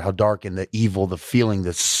remember it, how dark and the evil, the feeling,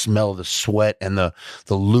 the smell, the sweat, and the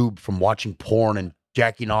lube from watching porn and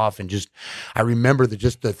jacking off, and just I remember the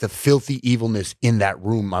filthy evilness in that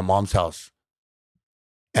room, my mom's house.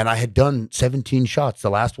 And I had done 17 shots, the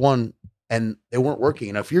last one, and they weren't working.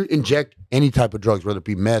 And if you inject any type of drugs, whether it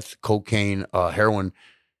be meth, cocaine, heroin,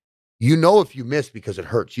 you know if you miss because it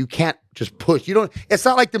hurts. You can't just push. It's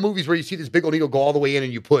not like the movies where you see this big old needle go all the way in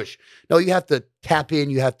and you push. No, you have to tap in.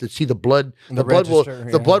 You have to see the blood. The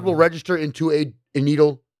blood will register into a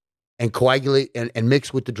needle and coagulate and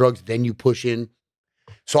mix with the drugs. Then you push in.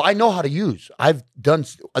 So I know how to use.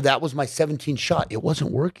 That was my 17th shot. It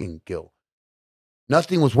wasn't working, Gil.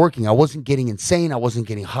 Nothing was working. I wasn't getting insane. I wasn't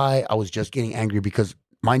getting high. I was just getting angry because,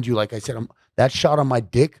 mind you, like I said, that shot on my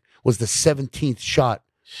dick was the 17th shot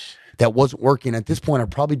that wasn't working. At this point, I've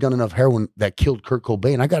probably done enough heroin that killed Kurt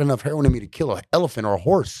Cobain. I got enough heroin in me to kill an elephant or a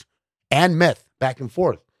horse, and meth back and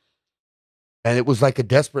forth. And it was like a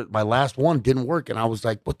desperate, my last one didn't work. And I was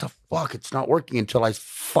like, what the fuck? It's not working, until I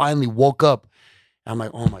finally woke up. I'm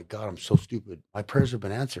like, oh my God, I'm so stupid. My prayers have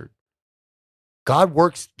been answered. God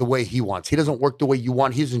works the way he wants. He doesn't work the way you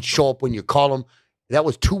want. He doesn't show up when you call him. That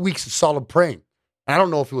was 2 weeks of solid praying. I don't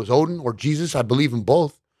know if it was Odin or Jesus. I believe in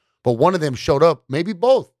both. But one of them showed up, maybe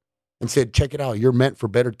both, and said, check it out. You're meant for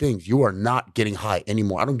better things. You are not getting high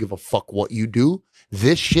anymore. I don't give a fuck what you do.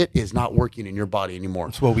 This shit is not working in your body anymore.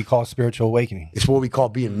 It's what we call spiritual awakening. It's what we call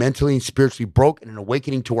being mentally and spiritually broke, and an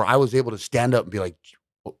awakening to where I was able to stand up and be like,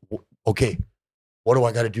 okay, what do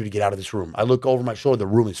I got to do to get out of this room? I look over my shoulder. The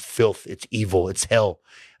room is filth. It's evil. It's hell.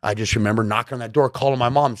 I just remember knocking on that door, calling my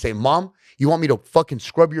mom and saying, Mom, you want me to fucking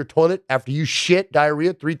scrub your toilet after you shit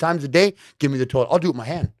diarrhea 3 times a day? Give me the toilet. I'll do it with my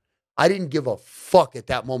hand. I didn't give a fuck at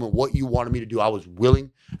that moment what you wanted me to do. I was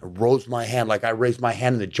willing. I rose my hand like I raised my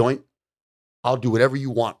hand in the joint. I'll do whatever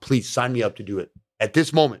you want. Please sign me up to do it. At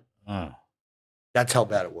this moment, that's how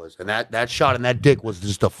bad it was. And that shot in that dick was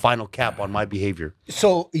just a final cap on my behavior.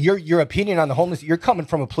 So your opinion on the homeless, you're coming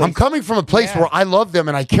from a place. I'm coming from a place where I love them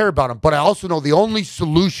and I care about them, but I also know the only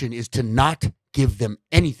solution is to not give them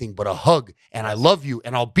anything but a hug. And I love you,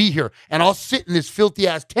 and I'll be here, and I'll sit in this filthy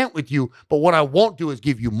ass tent with you. But what I won't do is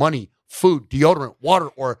give you money, food, deodorant, water,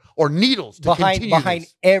 or needles to continue behind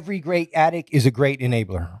this. every great addict is a great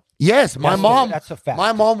enabler. Yes, my mom. That's a fact.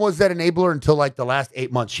 My mom was that enabler until like the last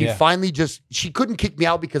 8 months. She finally she couldn't kick me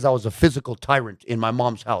out because I was a physical tyrant in my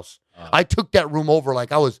mom's house. I took that room over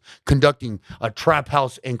like I was conducting a trap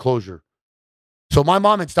house enclosure. So my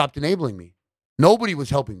mom had stopped enabling me. Nobody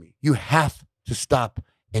was helping me. You have to stop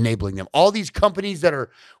enabling them. All these companies that are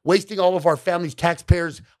wasting all of our families,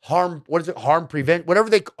 taxpayers, harm reduction,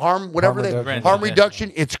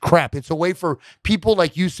 it's crap. It's a way for people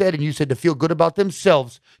like you said, and you said, to feel good about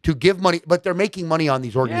themselves, to give money, but they're making money on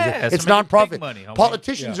these organizations. Yes, it's nonprofit. money,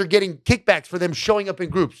 Politicians are getting kickbacks for them showing up in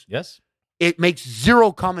groups. Yes. It makes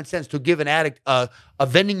zero common sense to give an addict a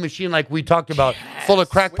vending machine like we talked about, full of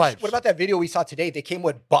crack pipes. What about that video we saw today? They came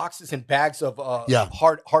with boxes and bags of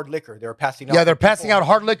hard liquor. They were passing out. Yeah, they're passing out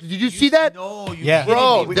hard liquor. Did you see that? No, you Yeah.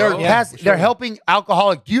 Bro, they're helping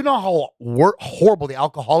alcoholic. Do you know how horrible the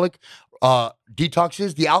alcoholic detox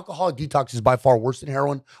is? The alcoholic detox is by far worse than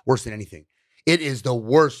heroin, worse than anything. It is the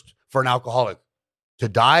worst for an alcoholic to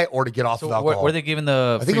die or to get off of alcohol. Where are they giving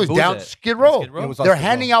the? I think it free was booze down at? Skid Row. It was on They're Skid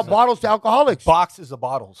handing Row. out bottles to alcoholics. Boxes of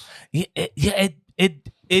bottles.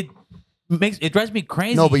 It drives me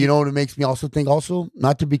crazy. No, but you know what it makes me also think? Also,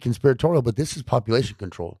 not to be conspiratorial, but this is population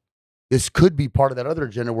control. This could be part of that other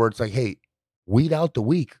agenda where it's like, hey, weed out the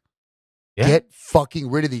weak. Yeah. Get fucking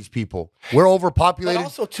rid of these people. We're overpopulated. But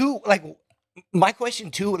also, too, like, my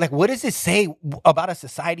question, too, like, what does it say about a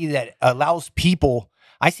society that allows people?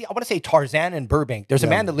 I want to say Tarzan and Burbank. There's a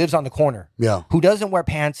man that lives on the corner who doesn't wear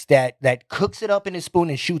pants, that cooks it up in his spoon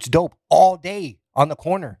and shoots dope all day on the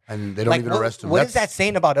corner. And they don't even arrest him. What is that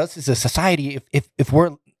saying about us as a society if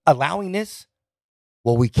we're allowing this?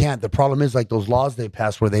 Well, we can't. The problem is like those laws they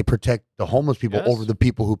passed where they protect the homeless people over the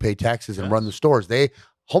people who pay taxes and run the stores.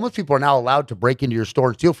 Homeless people are now allowed to break into your store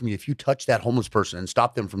and steal from you. If you touch that homeless person and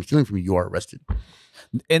stop them from stealing from you, you are arrested.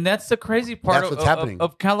 And that's the crazy part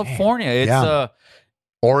of California. It's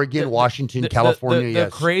Oregon, Washington, California.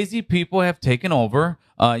 The crazy people have taken over.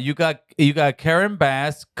 You got Karen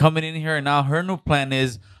Bass coming in here, and now her new plan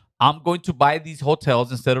is, I'm going to buy these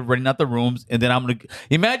hotels instead of renting out the rooms, and then I'm going to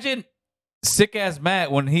imagine sick ass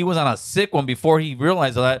Matt when he was on a sick one before he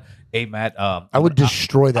realized that. Hey Matt, I would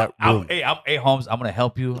destroy that room. Hey Holmes, I'm gonna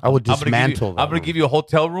help you. I would dismantle. I'm gonna give you a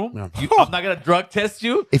hotel room. Yeah. I'm not gonna drug test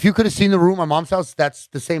you. If you could have seen the room at my mom's house, that's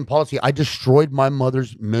the same policy. I destroyed my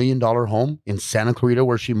mother's $1 million home in Santa Clarita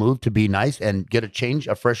where she moved to be nice and get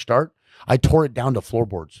a fresh start. I tore it down to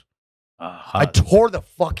floorboards. I tore the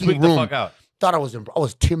fucking room. The fuck out. Thought I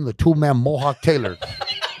was Tim the Toolman Mohawk Taylor.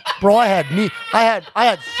 Bro, I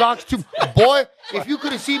had socks too. Boy, if you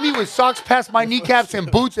could have seen me with socks past my kneecaps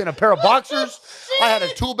and boots and a pair of boxers, I had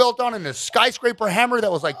a tool belt on and a skyscraper hammer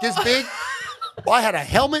that was like this big. I had a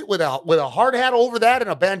helmet with a hard hat over that and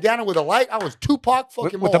a bandana with a light. I was Tupac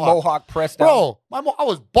fucking with the mohawk pressed down. Bro, I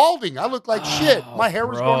was balding. I looked like shit. My hair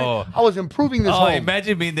was going in. I was improving this home.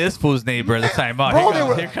 Imagine being this fool's neighbor at the time.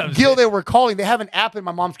 Bro, they were calling. They have an app in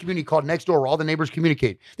my mom's community called Nextdoor where all the neighbors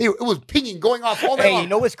communicate. It was pinging, going off all day long. You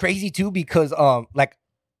know what's crazy too? Because like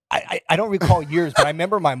I don't recall years, but I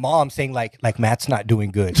remember my mom saying like Matt's not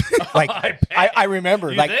doing good. Like I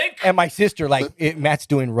remember and my sister Matt's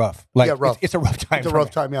doing rough. Like rough. It's a rough time. It's a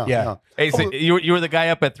rough time. Yeah. Hey, so you were the guy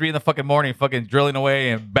up at 3 a.m, fucking drilling away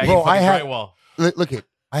and bagging drywall. Look it.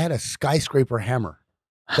 I had a skyscraper hammer.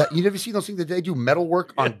 You never see those things that they do metal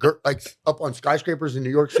work on up on skyscrapers in New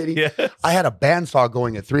York City? Yes. I had a bandsaw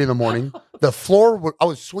going at 3 a.m. The floor, I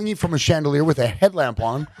was swinging from a chandelier with a headlamp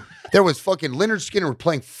on. There was fucking Leonard Skinner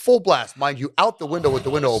playing full blast, mind you, out the window with the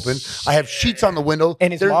window open. I have sheets on the window.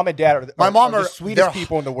 And his mom and dad are the sweetest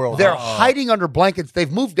people in the world. They're hiding under blankets. They've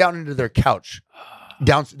moved down into their couch.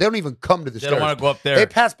 They don't even come to the stairs. They don't want to go up there. They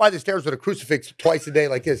pass by the stairs with a crucifix twice a day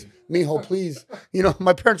like this. Mijo, please. You know,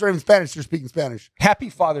 my parents are even Spanish. They're speaking Spanish. Happy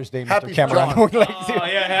Father's Day, Mr. Cameron.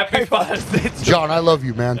 Happy Father's Day. John, I love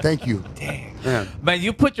you, man. Thank you. Dang. Man,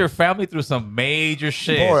 you put your family through some major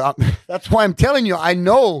shit. Boy, that's why I'm telling you, I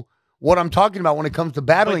know what I'm talking about when it comes to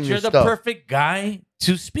battling this stuff. But you're the perfect guy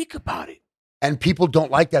to speak about it. And people don't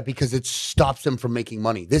like that because it stops them from making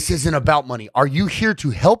money. This isn't about money. Are you here to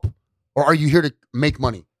help or are you here to make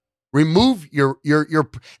money? Remove your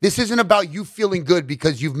this isn't about you feeling good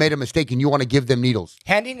because you've made a mistake and you want to give them needles.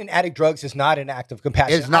 Handing an addict drugs is not an act of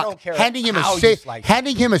compassion. It's not. I don't care handing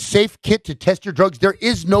him a safe kit to test your drugs. There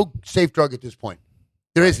is no safe drug at this point.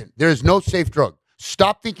 There isn't. There is no safe drug.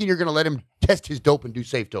 Stop thinking you're going to let him test his dope and do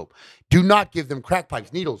safe dope. Do not give them crack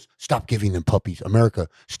pipes, needles. Stop giving them puppies. America,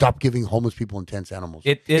 stop giving homeless people intense animals.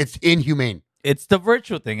 It's inhumane. It's the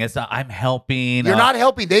virtual thing. It's I'm helping. You're not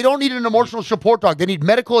helping. They don't need an emotional support dog. They need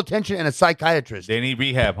medical attention and a psychiatrist. They need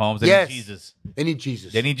rehab, Holmes. They need Jesus. They need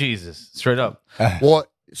Jesus. They need Jesus. Straight up. Well,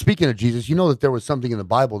 speaking of Jesus, you know that there was something in the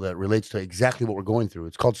Bible that relates to exactly what we're going through.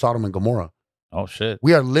 It's called Sodom and Gomorrah. Oh, shit.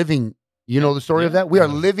 We are living, you know the story of that? We are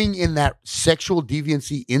living in that sexual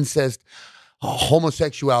deviancy, incest,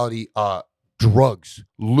 homosexuality, drugs,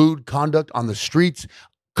 lewd conduct on the streets,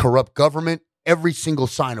 corrupt government. Every single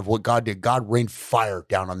sign of what God did. God rained fire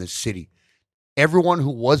down on this city. Everyone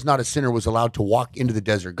who was not a sinner was allowed to walk into the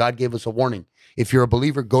desert. God gave us a warning. If you're a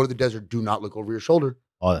believer, go to the desert. Do not look over your shoulder.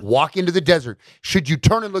 Walk into the desert. Should you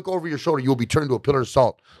turn and look over your shoulder, you will be turned to a pillar of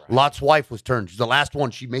salt. Right. Lot's wife was turned. She's the last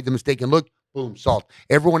one. She made the mistake and looked. Boom, salt.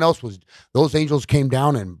 Everyone else was, those angels came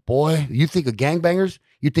down and boy, you think of gangbangers,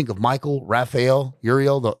 you think of Michael, Raphael,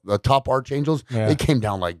 Uriel, the top archangels. Yeah. They came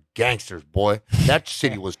down like gangsters, boy. That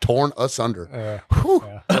city was torn asunder.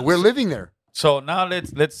 And we're living there. So now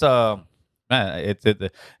let's man,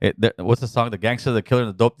 what's the song? The Gangster, the Killer, and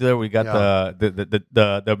the Dope Dealer. We got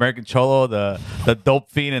the American Cholo, the dope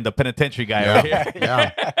fiend, and the penitentiary guy right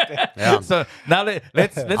here. Yeah. So now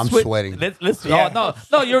let's I'm switch. Sweating. Let's. Oh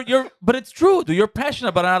no, you're. But it's true, dude. You're passionate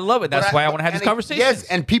about it. I love it. That's why I want to have this conversation. Yes,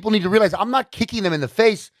 and people need to realize I'm not kicking them in the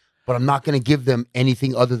face, but but I'm not going to give them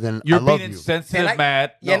anything other than You're I love being you. insensitive,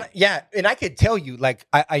 Matt. Yeah, and I could tell you, like,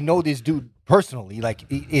 I know this dude personally. Like,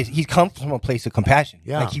 he comes from a place of compassion.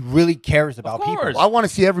 Yeah. Like, he really cares about people. course. I want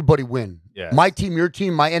to see everybody win. Yes. My team, your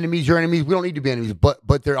team, my enemies, your enemies. We don't need to be enemies,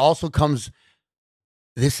 but there also comes.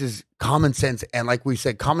 This is common sense, and like we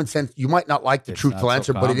said, common sense. You might not like the It's truthful not so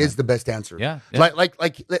answer, but it common. is the best answer. Yeah. Like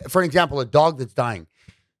for an example, a dog that's dying.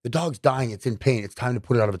 The dog's dying. It's in pain. It's time to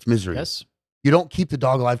put it out of its misery. Yes. You don't keep the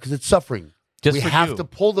dog alive because it's suffering. Just we for have you. to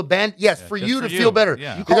pull the band. Yes, Yeah, for just you for to you. feel better.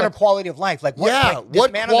 Yeah. You You're call gonna it quality of life. Like, what, yeah, like, this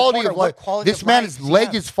what man on the quality corner, of what life? quality This of man, life his does he leg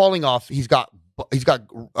have? is falling off. He's got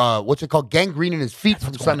what's it called? Gangrene in his feet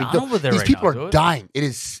from what's going something. on over there These right people now, are dude. dying. It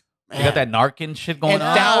is. You got that Narcan shit going And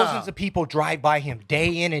on. thousands of people drive by him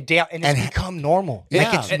day in and day out, and it's And- become normal. Yeah.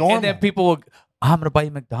 Like, it's And normal. then people will, I'm gonna buy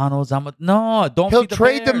you McDonald's. No, don't. He'll feed the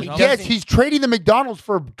trade them. bears. No. Yes, he's trading the McDonald's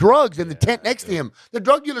for drugs in the tent next to him. The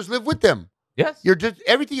drug dealers live with them. Yes. You're just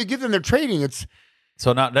everything you give them, they're trading. It's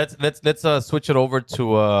So now let's switch it over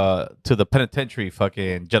to the penitentiary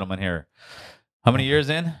fucking gentleman here. How many years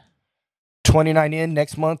in? 29 in,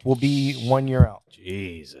 next month will be 1 year out.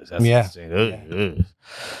 Jesus, that's Yeah. insane. Ugh.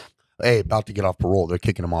 hey, about to get off parole. They're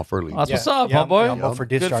kicking him off early. That's what's Yeah. up, Yeah, my boy. I'm up for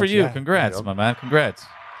Good for discharge, you. yeah. Congrats, Yep. my man. Congrats.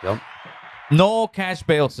 Yep. No cash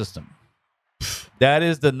bail system. That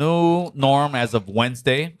is the new norm as of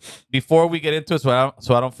Wednesday. Before we get into it, so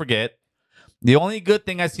I don't forget, the only good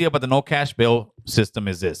thing I see about the no cash bail system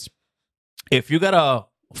is this: if you got a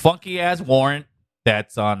funky ass warrant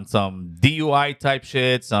that's on some DUI type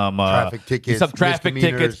shit, some Traffic tickets, some traffic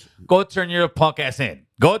misdemeanors. tickets, go turn your punk ass in.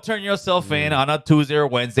 Go turn yourself in on a Tuesday or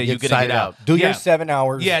Wednesday. Get You get side get out. Do Yeah. your 7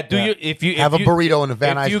 hours. Yeah, if you Have if a you- burrito and a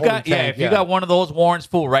Van if Nuys you holding got tank, if you got one of those warrants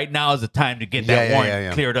full, right now is the time to get that Yeah,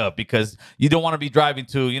 warrant cleared up, because you don't want to be driving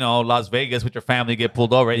to Las Vegas with your family, get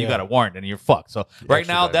pulled over, and you Yeah. got a warrant and you're fucked. So right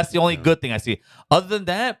now, extradited, that's the only yeah. good thing I see. Other than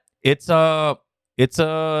that, it's you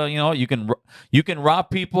can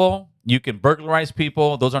rob people, you can burglarize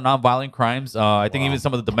people. Those are nonviolent crimes. I think even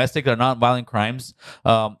some of the domestic are nonviolent crimes.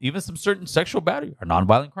 Even some certain sexual battery are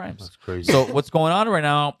nonviolent crimes. That's crazy. So what's going on right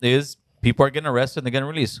now is people are getting arrested and they're getting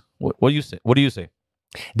released. What do you say? What do you say?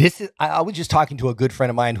 This is. I was just talking to a good friend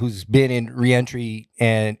of mine who's been in reentry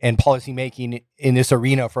and policy making in this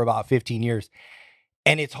arena for about 15 years.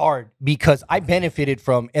 And it's hard because I benefited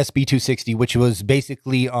from SB 260, which was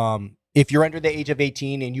basically if you're under the age of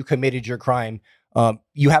 18 and you committed your crime,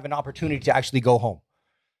 you have an opportunity to actually go home.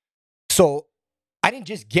 So I didn't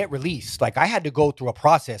just get released. Like, I had to go through a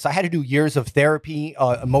process. I had to do years of therapy,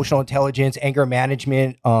 emotional intelligence, anger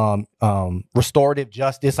management, restorative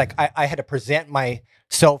justice. Like, I had to present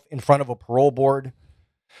myself in front of a parole board.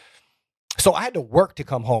 So I had to work to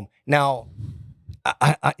come home. Now,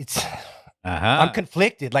 I'm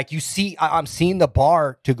conflicted. Like, you see, I'm seeing the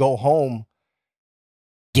bar to go home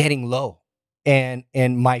getting low. And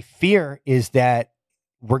my fear is that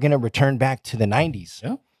we're going to return back to the 90s.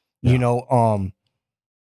 Yeah.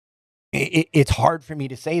 It's hard for me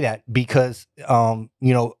to say that because,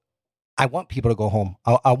 I want people to go home.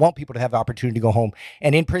 I want people to have the opportunity to go home.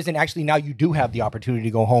 And in prison, actually, now you do have the opportunity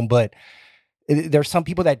to go home. But there's some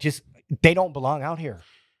people that they don't belong out here.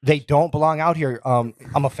 They don't belong out here. I'm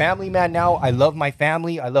a family man now. I love my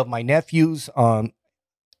family. I love my nephews.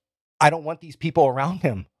 I don't want these people around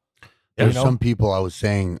them. There's some people I was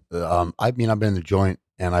saying, I've been in the joint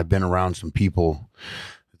and I've been around some people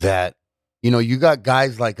that, you got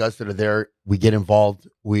guys like us that are there. We get involved.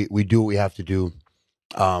 We do what we have to do.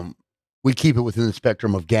 We keep it within the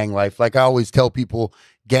spectrum of gang life. Like I always tell people,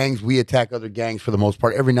 gangs, we attack other gangs for the most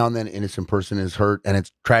part. Every now and then an innocent person is hurt and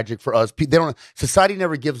it's tragic for us. Society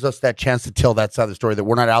never gives us that chance to tell that side of the story, that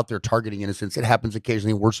we're not out there targeting innocents. It happens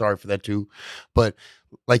occasionally. We're sorry for that too. But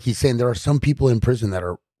like he's saying, there are some people in prison that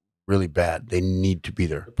are really bad. They need to be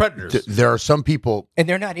there. Predators. There are some people, And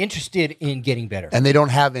they're not interested in getting better. and they don't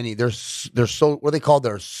have any. They're so what are they called?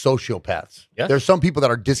 They're sociopaths. Yes. There's some people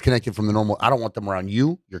that are disconnected from the normal. I don't want them around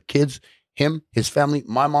you, your kids, him, his family,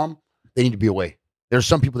 my mom. They need to be away. There's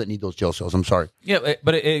some people that need those jail cells. I'm sorry. Yeah,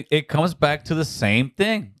 but it comes back to the same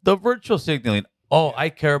thing. The virtual signaling. Oh, I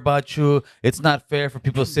care about you. It's not fair for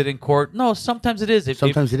people to sit in court. No, sometimes it is.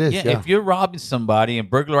 Sometimes it is, yeah. If you're robbing somebody and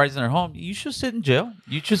burglarizing their home, you should sit in jail.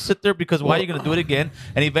 You should sit there because why are you going to do it again?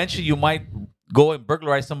 And eventually you might go and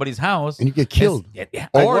burglarize somebody's house. And you get killed. Yeah.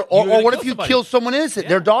 Or you're gonna what if you somebody. kill someone innocent,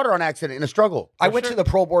 their daughter on accident in a struggle? I went to the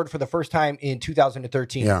parole board for the first time in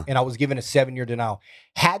 2013, Yeah. and I was given a 7-year denial.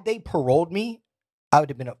 Had they paroled me, I would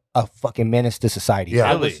have been a fucking menace to society.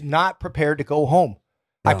 Yeah. I was not prepared to go home.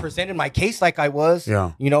 I Yeah. presented my case like I was.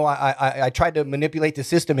 Yeah. I tried to manipulate the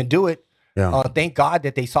system and do it. Yeah. Thank God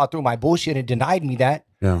that they saw through my bullshit and denied me that.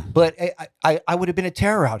 Yeah. But I would have been a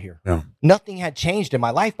terror out here. Yeah. Nothing had changed in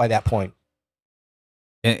my life by that point.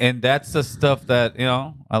 And that's the stuff that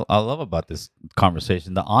I love about this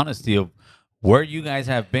conversation, the honesty of where you guys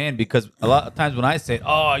have been, because a lot of times when I say,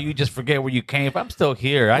 "Oh, you just forget where you came from," I'm still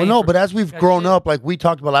here. Well, no, but as we've grown up, like we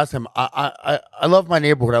talked about last time, I love my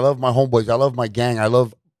neighborhood. I love my homeboys. I love my gang. I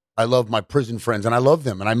love my prison friends, and I love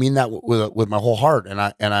them, and I mean that with my whole heart. And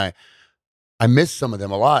I miss some of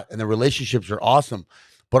them a lot, and the relationships are awesome.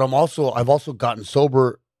 But I've also gotten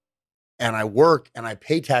sober, and I work and I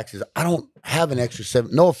pay taxes. I don't have an extra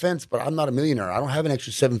seven. No offense, but I'm not a millionaire. I don't have an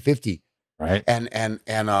extra $750. Right. And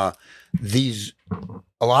a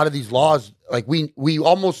lot of these laws, like we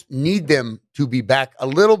almost need them to be back a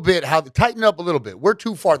little bit, tighten up a little bit. We're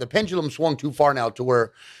too far. The pendulum swung too far now to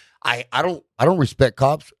where I don't respect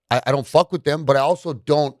cops. I don't fuck with them, but I also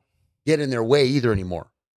don't get in their way either anymore.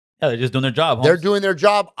 Yeah, they're just doing their job. Holmes. They're doing their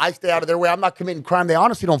job. I stay out of their way. I'm not committing crime. They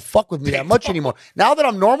honestly don't fuck with me that much anymore. Now that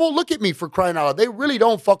I'm normal, look at me, for crying out loud. They really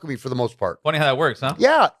don't fuck with me for the most part. Funny how that works, huh?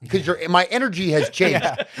 Yeah, because my energy has changed.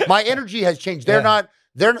 My energy has changed.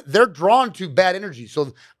 They're drawn to bad energy.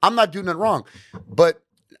 So I'm not doing it wrong. But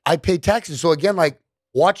I pay taxes. So again, like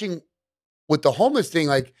watching with the homeless thing,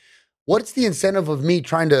 like what's the incentive of me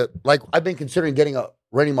trying to, like, I've been considering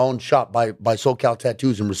renting my own shop by SoCal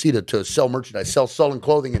Tattoos and Reseda to sell merchandise, sell stolen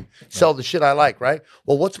clothing, and sell the shit I like, right?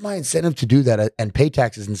 Well, what's my incentive to do that and pay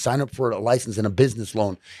taxes and sign up for a license and a business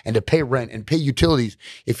loan and to pay rent and pay utilities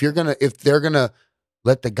if they're gonna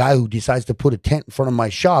let the guy who decides to put a tent in front of my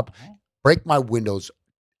shop break my windows,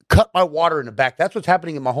 cut my water in the back? That's what's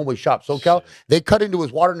happening in my homeboy shop. SoCal, they cut into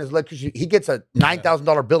his water and his electricity. He gets a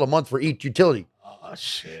 $9,000 bill a month for each utility. Oh,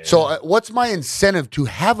 shit. So what's my incentive to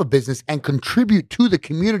have a business and contribute to the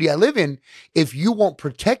community I live in if you won't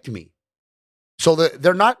protect me? So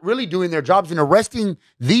they're not really doing their jobs in arresting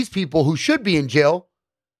these people who should be in jail,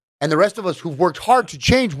 and the rest of us who've worked hard to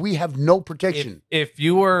change, we have no protection. If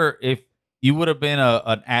you would have been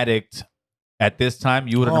an addict at this time,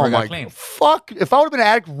 you would have never got clean. Fuck. If I would have been an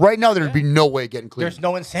addict right now, there'd be no way getting clean. There's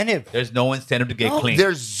no incentive. There's no incentive to get clean.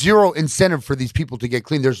 There's zero incentive for these people to get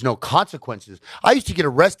clean. There's no consequences. I used to get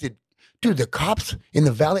arrested. Dude, the cops in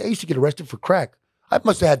the valley, I used to get arrested for crack. I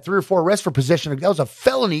must have had 3 or 4 arrests for possession. That was a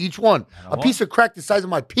felony, each one. A piece of crack the size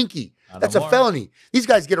of my pinky. That's a felony. These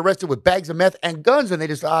guys get arrested with bags of meth and guns, and they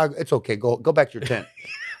just, it's okay. Go back to your tent.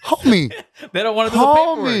 Homie. They don't want to do the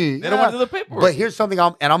paperwork. They don't want to do the paperwork. But here's something,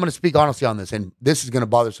 I'm going to speak honestly on this, and this is going to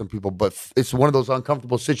bother some people, but it's one of those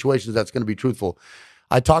uncomfortable situations that's going to be truthful.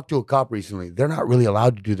 I talked to a cop recently. They're not really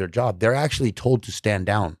allowed to do their job. They're actually told to stand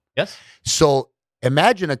down. Yes. So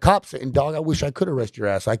imagine a cop saying, dog, I wish I could arrest your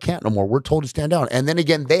ass. I can't no more. We're told to stand down. And then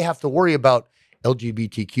again, they have to worry about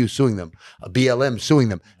LGBTQ suing them, BLM suing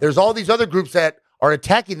them. There's all these other groups that are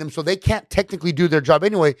attacking them, so they can't technically do their job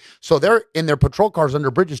anyway. So they're in their patrol cars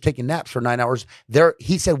under bridges taking naps for 9 hours.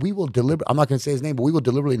 He said, we will I'm not going to say his name, but we will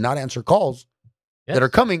deliberately not answer calls that are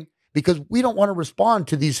coming because we don't want to respond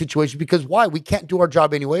to these situations. Because why? We can't do our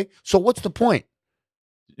job anyway. So what's the point?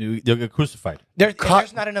 They'll get crucified.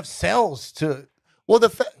 There's not enough cells to. Well,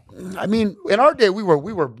 I mean, in our day, we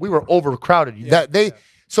were overcrowded. Yeah,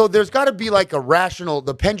 So there's got to be like a rational,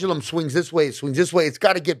 the pendulum swings this way, it swings this way. It's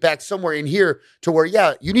got to get back somewhere in here to where,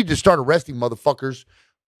 you need to start arresting motherfuckers,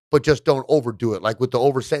 but just don't overdo it. Like with the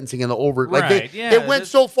over sentencing and the over, like they went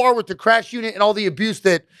so far with the crash unit and all the abuse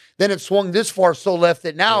that then it swung this far so left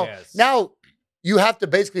that now you have to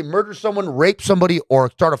basically murder someone, rape somebody, or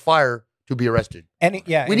start a fire to be arrested. And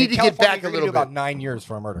we need to get back a little bit. About 9 years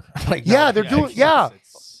for a murder. They're doing.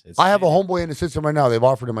 I have a homeboy in the system right now. They've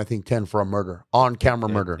offered him, I think, 10 for a murder, on-camera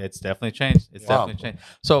murder. It's definitely changed. Definitely changed.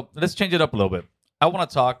 So let's change it up a little bit. I want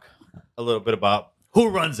to talk a little bit about who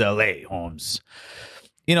runs LA, Holmes.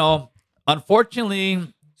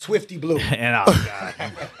 Unfortunately, Swifty Blue. And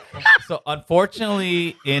so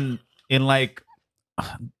unfortunately, in like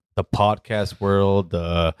the podcast world,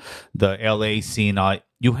 the LA scene,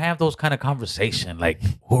 you have those kind of conversation, like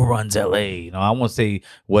who runs LA? I won't say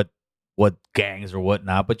what gangs or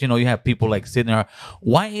whatnot, but you have people like sitting there.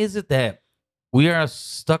 Why is it that we are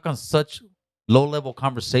stuck on such low-level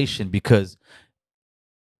conversation? Because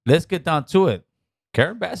let's get down to it.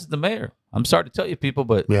 Karen Bass is the mayor. I'm sorry to tell you people,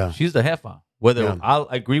 but she's the jefa. Whether I'll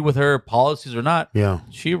agree with her policies or not,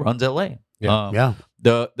 she runs LA.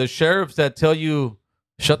 The sheriffs that tell you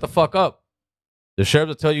shut the fuck up, the sheriffs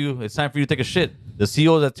that tell you it's time for you to take a shit, the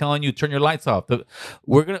CEOs that telling you turn your lights off.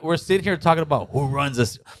 We're sitting here talking about who runs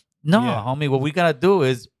this. No, homie, what we gotta do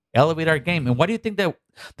is elevate our game. And why do you think that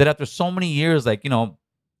after so many years, like,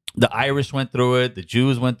 The Irish went through it. The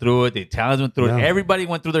Jews went through it. The Italians went through it. Yeah. Everybody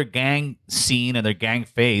went through their gang scene and their gang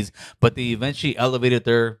phase, but they eventually elevated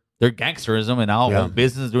their gangsterism and now Yeah. own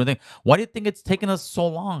business, doing things. Why do you think it's taken us so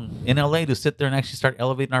long in LA to sit there and actually start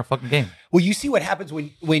elevating our fucking game? Well, you see what happens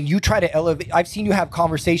when you try to elevate. I've seen you have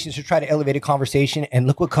conversations to try to elevate a conversation, and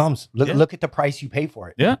look what comes. Look at the price you pay for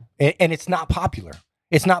it. Yeah. And it's not popular.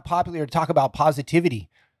 It's not popular to talk about positivity.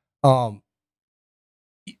 You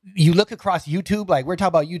look across YouTube, like we're talking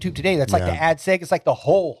about YouTube today. That's like the ad seg. It's like the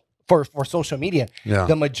whole for social media. Yeah.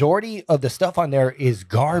 The majority of the stuff on there is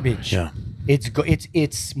garbage. Yeah.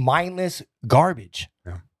 It's mindless garbage.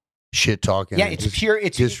 Shit talking. Yeah, it's pure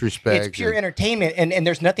disrespect. It's pure entertainment, and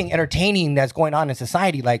there's nothing entertaining that's going on in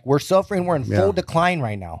society. Like we're suffering, we're in full decline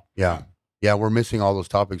right now. Yeah, we're missing all those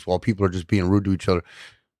topics while people are just being rude to each other.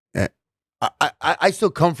 I still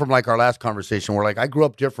come from like our last conversation where like I grew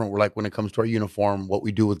up different. Where like when it comes to our uniform, what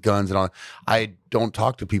we do with guns and all, I don't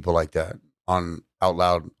talk to people like that on out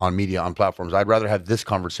loud on media on platforms. I'd rather have this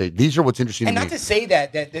conversation. These are what's interesting and to me. not to say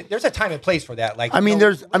that there's a time and place for that. Like I mean,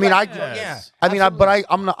 I'm absolutely. going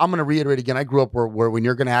to reiterate again. I grew up where when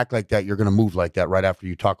you're going to act like that, you're going to move like that right after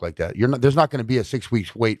you talk like that. There's not going to be a 6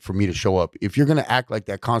 weeks wait for me to show up. If you're going to act like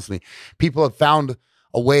that constantly, people have found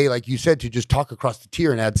a way, like you said, to just talk across the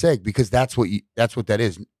tier and add seg because that's what that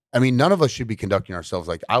is. I mean, none of us should be conducting ourselves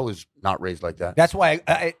like I was not raised like that. That's why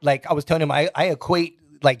I was telling him I equate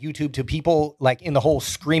like YouTube to people like in the whole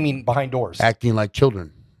screaming behind doors, acting like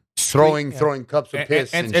children, throwing cups of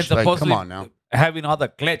piss and like, come on now. Having all the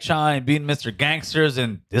klecha and being Mr. Gangsters,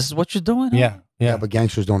 and this is what you're doing? Yeah, but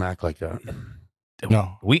gangsters don't act like that.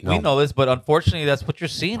 No, we know this, but unfortunately, that's what you're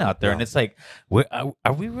seeing out there. And it's like,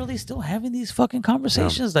 are we really still having these fucking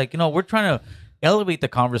conversations? Like, we're trying to elevate the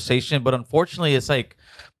conversation, but unfortunately, it's like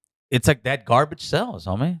that garbage sells,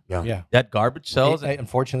 homie. Yeah. That garbage sells.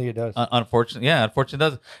 Unfortunately, it does. Unfortunately, it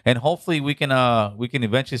does. And hopefully, we can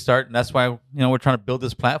eventually start. And that's why we're trying to build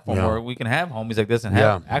this platform where we can have homies like this and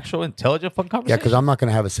have actual intelligent fucking conversations. Yeah, because I'm not going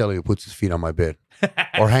to have a celly who puts his feet on my bed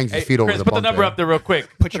or hangs his feet over Chris, the put bunk the number bed. up there real quick.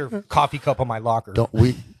 Put your coffee cup on my locker.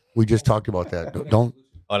 We just talked about that. Don't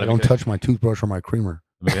touch my toothbrush or my creamer.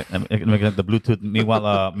 Let me get the Bluetooth.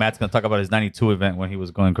 Meanwhile, Matt's gonna talk about his '92 event when he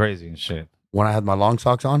was going crazy and shit. When I had my long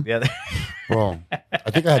socks on, Yeah, bro.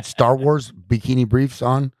 I think I had Star Wars bikini briefs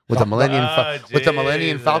on with the Millennium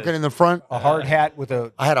Falcon in the front. A hard hat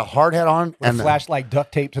I had a hard hat on and flashlight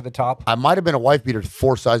duct tape to the top. I might have been a wife beater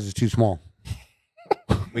 4 sizes too small.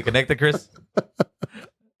 We connected, Chris.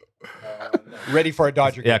 Ready for a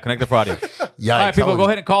Dodger game. Yeah, connected for audio. Yeah. All right, people, go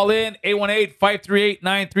ahead and call in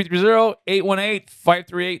 818-538-9330.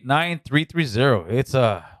 818-538-9330. It's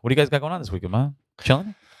what do you guys got going on this weekend, man?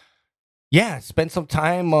 Chilling? Yeah, spend some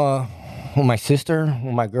time with my sister,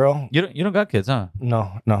 with my girl. You don't got kids, huh?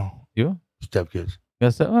 No. You? Stepkids.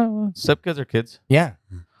 Yes. Stepkids are kids. Yeah.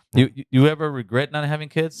 You ever regret not having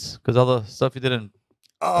kids because all the stuff you did and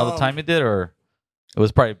all the time you did, or it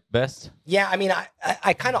was probably best? Yeah, I mean,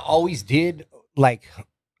 I kind of always did. Like,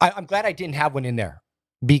 I'm glad I didn't have one in there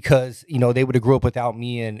because they would have grew up without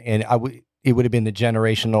me, and it would have been the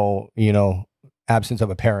generational absence of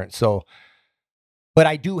a parent. So, but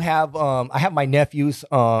I do have I have my nephews.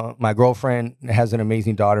 My girlfriend has an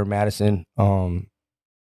amazing daughter, Madison. So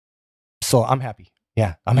I'm happy.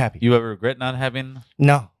 Yeah, I'm happy. You ever regret not having?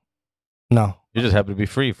 No. You're just happy to be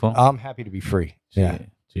free, fool. I'm happy to be free. Yeah.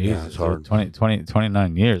 Jesus, it's hard.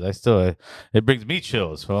 29 years. I still, it brings me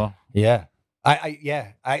chills, fool. Yeah. I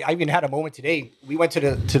even had a moment today. We went to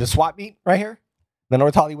the swap meet right here, the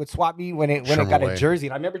North Hollywood swap meet when it got a jersey.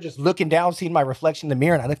 And I remember just looking down, seeing my reflection in the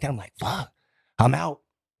mirror, and I looked down, I'm like, fuck, I'm out.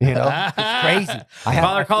 It's crazy.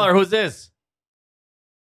 Caller, who's this?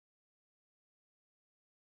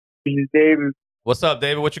 This is David. What's up,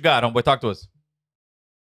 David? What you got, homeboy? Talk to us.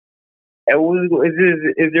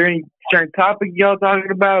 Is there any certain topic y'all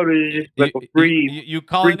talking about, or is it just like a free? You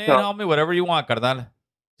calling free in, homie? Whatever you want, carnal.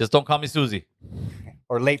 Just don't call me Susie.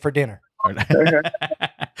 Or late for dinner.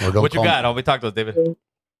 What you got, homie? Talk to us, David.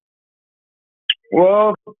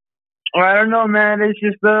 Well, I don't know, man. It's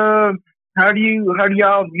just how do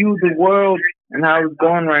y'all view the world and how it's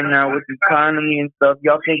going right now with the economy and stuff?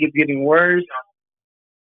 Y'all think it's getting worse?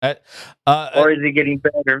 Or is it getting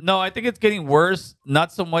better? No, I think it's getting worse.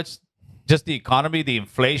 Not so much just the economy, the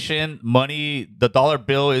inflation, money. The dollar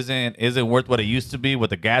bill isn't worth what it used to be. What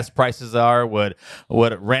the gas prices are, what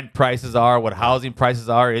rent prices are, what housing prices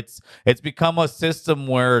are. It's become a system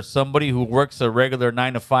where somebody who works a regular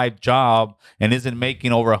 9-to-5 job and isn't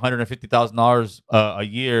making over $150,000 a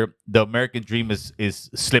year, the American dream is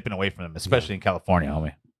slipping away from them, especially in California,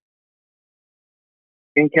 homie.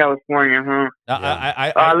 In California, huh?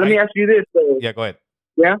 Let me ask you this, though. Yeah, go ahead.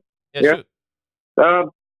 Yeah. Yeah. Shoot.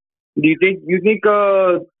 Do you think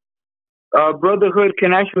brotherhood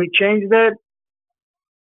can actually change that?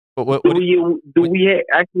 Do we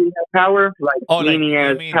actually have power, meaning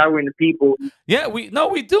as power in the people? Yeah, we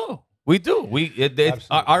do. We do.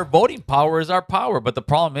 Our voting power is our power, but the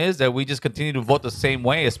problem is that we just continue to vote the same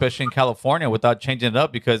way, especially in California, without changing it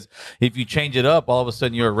up. Because if you change it up, all of a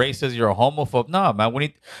sudden you're a racist, you're a homophobe. No,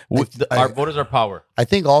 man. Our voters are power. I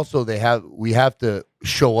think also we have to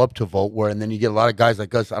show up to vote, and then you get a lot of guys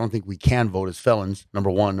like us. I don't think we can vote as felons. Number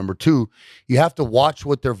one. Number two, you have to watch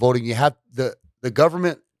what they're voting. You have the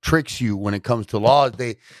government tricks you when it comes to laws.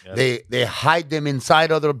 They hide them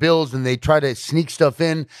inside other bills and they try to sneak stuff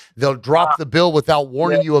in. They'll drop the bill without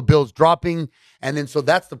warning you a bill's dropping. And then so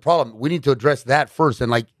that's the problem. We need to address that first. And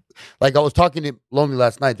like I was talking to Lomi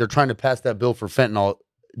last night, they're trying to pass that bill for fentanyl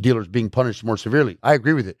dealers being punished more severely. I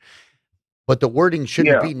agree with it. But the wording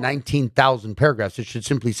shouldn't be 19,000 paragraphs. It should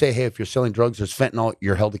simply say, hey, if you're selling drugs, there's fentanyl,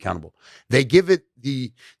 you're held accountable. They give it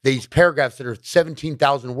these paragraphs that are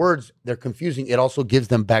 17,000 words. They're confusing. It also gives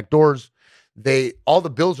them backdoors. All the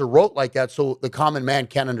bills are wrote like that so the common man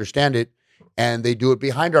can't understand it, and they do it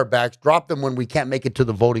behind our backs, drop them when we can't make it to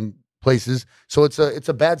the voting places. So it's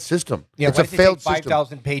a bad system. Yeah, it's a failed system.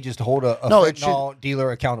 5,000 pages to hold a fentanyl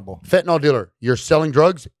dealer accountable. Fentanyl dealer, you're selling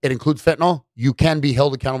drugs, it includes fentanyl, you can be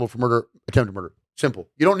held accountable for murder, attempted murder. Simple.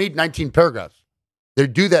 You don't need 19 paragraphs. They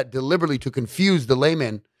do that deliberately to confuse the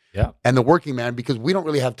layman and the working man because we don't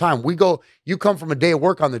really have time. You come from a day of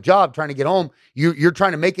work on the job trying to get home, you're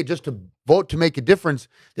trying to make it just to vote to make a difference.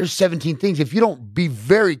 There's 17 things. If you don't be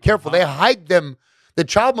very careful, they hide them. The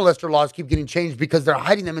child molester laws keep getting changed because they're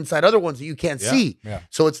hiding them inside other ones that you can't see. Yeah.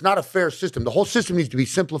 So it's not a fair system. The whole system needs to be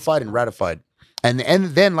simplified and ratified. And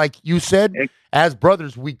then, like you said, as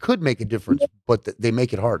brothers, we could make a difference, but they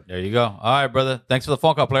make it hard. There you go. All right, brother. Thanks for the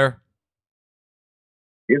phone call, player.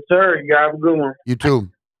 Yes, sir. You have a good one. You too.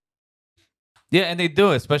 Yeah, and they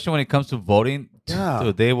do, especially when it comes to voting. Yeah.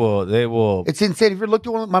 Dude, they will. It's insane. If you looked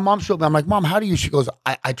at my mom showed me, I'm like, Mom, how do you? She goes,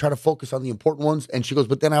 I try to focus on the important ones. And she goes,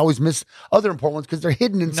 but then I always miss other important ones because they're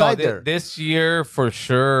hidden inside there. This year, for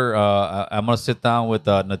sure, I'm going to sit down with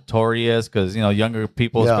Notorious because, younger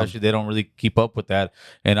people, especially, they don't really keep up with that.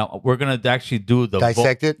 And we're going to actually do the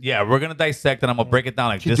dissect it? Yeah, we're going to dissect and I'm going to break it down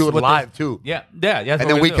like this. Do it live, too. Yeah. And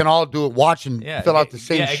then we can all do it, watch and fill out the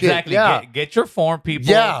same shit. Exactly. Yeah. Get your form, people.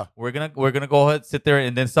 Yeah. We're gonna go ahead, sit there,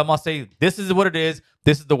 and then someone say, this is what it is.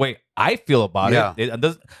 This is the way I feel about it.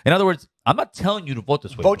 In other words, I'm not telling you to vote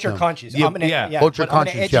this way. Vote your conscience. Vote your conscience. I'm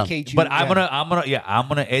gonna educate you. But I'm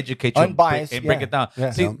gonna educate you unbiased and break it down. Yeah.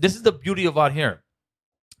 See, this is the beauty of out here.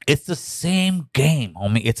 It's the same game,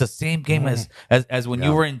 homie. It's the same game as when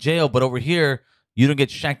you were in jail, but over here you don't get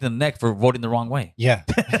shanked in the neck for voting the wrong way. Yeah.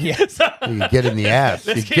 Yeah. You get in the ass.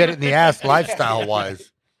 You get in the ass lifestyle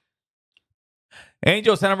wise.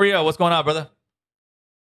 Angel, Santa Maria, what's going on, brother?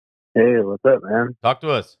 Hey, what's up, man? Talk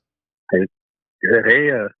to us. Hey, good. Hey,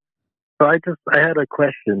 so I had a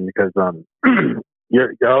question because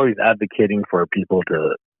you're always advocating for people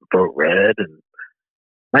to vote red, and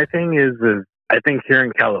my thing is I think here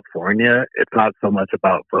in California, it's not so much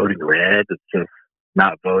about voting red; it's just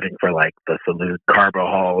not voting for like the Salute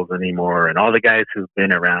Carbajal's anymore, and all the guys who've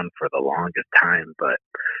been around for the longest time. But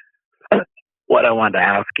what I wanted to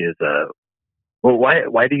ask is, well,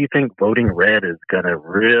 why do you think voting red is going to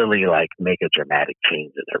really like make a dramatic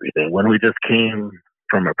change in everything? When we just came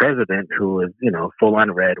from a president who was, full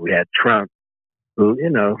on red. We had Trump who,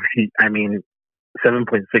 $7.6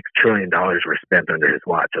 trillion were spent under his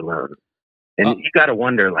watch alone. And you got to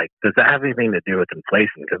wonder, like, does that have anything to do with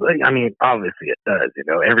inflation? Because, obviously it does.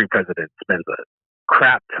 Every president spends a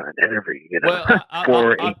crap ton every,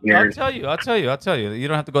 4 8 years. I'll tell you. You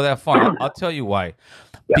don't have to go that far. I'll tell you why.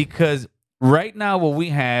 Yeah. Because right now, what we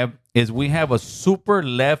have is a super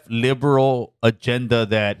left liberal agenda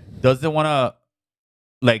that doesn't want to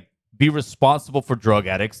be responsible for drug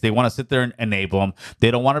addicts. They want to sit there and enable them. They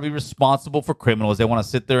don't want to be responsible for criminals. They want to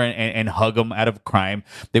sit there and hug them out of crime.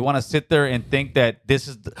 They want to sit there and think that this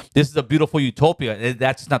is a beautiful utopia.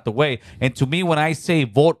 That's not the way. And to me, when I say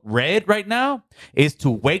vote red right now, is to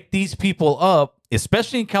wake these people up.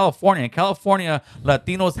 Especially in California. In California,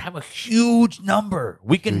 Latinos have a huge number.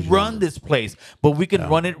 We can run this place, but we can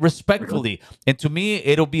run it respectfully. And to me,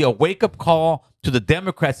 it'll be a wake-up call to the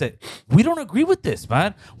Democrats that we don't agree with this,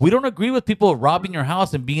 man. We don't agree with people robbing your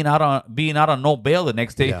house and being out on no bail the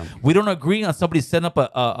next day. Yeah. We don't agree on somebody setting up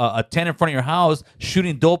a tent in front of your house,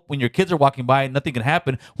 shooting dope when your kids are walking by and nothing can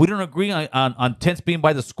happen. We don't agree on tents being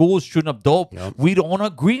by the schools, shooting up dope. Yep. We don't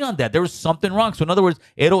agree on that. There was something wrong. So in other words,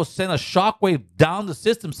 it'll send a shockwave down the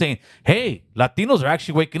system saying, hey, Latinos are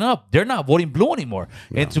actually waking up. They're not voting blue anymore.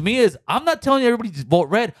 Yeah. And to me I'm not telling everybody to vote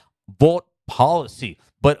red, vote policy.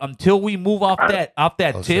 But until we move off that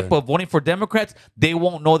tip of voting for Democrats, they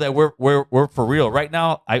won't know that we're for real. Right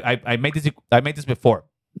now, I made this before.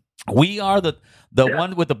 We are the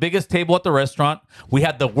one with the biggest table at the restaurant. We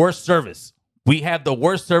have the worst service.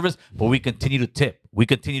 But we continue to tip. We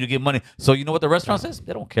continue to give money. So you know what the restaurant says?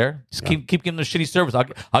 They don't care. Just keep giving them shitty service.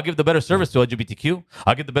 I'll give the better service to LGBTQ.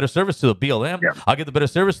 I'll give the better service to the BLM. Yeah. I'll give the better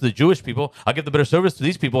service to the Jewish people. I'll give the better service to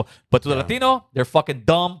these people. But to the Latino, they're fucking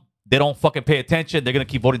dumb. They don't fucking pay attention. They're going to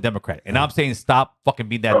keep voting Democrat. And I'm saying stop fucking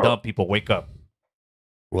being that dumb, people. Wake up.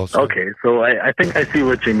 Well, okay, so I think I see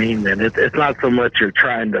what you mean. Then it's not so much you're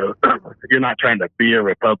not trying to be a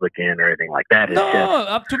Republican or anything like that. No,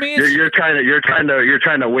 up to me, you're trying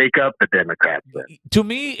to wake up the Democrats. Then. To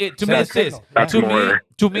me, it's this.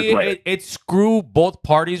 To me, it screw both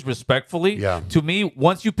parties respectfully. Yeah. To me,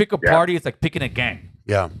 once you pick a party, it's like picking a gang.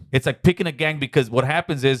 Yeah. It's like picking a gang because what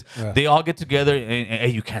happens is they all get together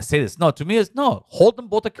and you can't say this. No, to me, it's no. Hold them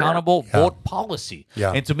both accountable. Yeah. Vote policy.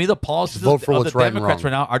 Yeah. And to me, the policies of the Democrats right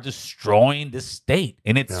now are destroying this state.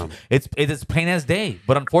 And it's plain as day.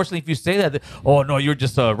 But unfortunately, if you say that, oh, no, you're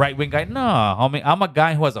just a right-wing guy. No, homie, I'm a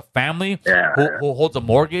guy who has a family, who holds a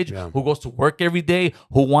mortgage, who goes to work every day,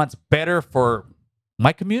 who wants better for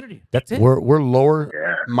my community. That's it. We're lower. Yeah.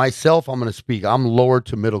 Myself, I'm going to speak. I'm lower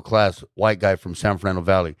to middle class white guy from San Fernando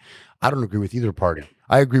Valley. I don't agree with either party.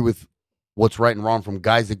 I agree with what's right and wrong from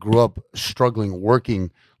guys that grew up struggling,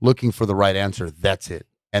 working, looking for the right answer. That's it.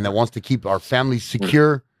 And that wants to keep our families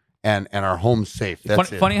secure and our homes safe.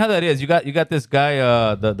 That's funny how that is. You got this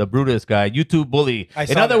guy, the Brutus guy, YouTube bully.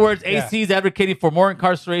 In other words, AC is advocating for more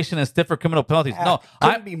incarceration and stiffer criminal penalties.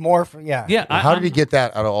 Couldn't be more. How did he get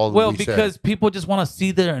that out of all? Well, because people just want to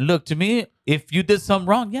see there and look. To me, if you did something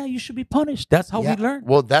wrong, you should be punished. That's how we learn.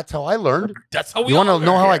 Well, that's how I learned. That's how we. You want to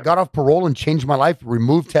know how I got off parole and changed my life,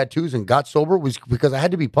 removed tattoos, and got sober? Was because I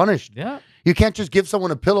had to be punished. Yeah. You can't just give someone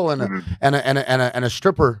a pillow and a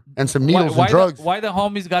stripper and some needles and drugs. Why the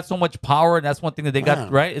homies got so much power, and that's one thing that they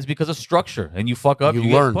got right, is because of structure. And you fuck up, you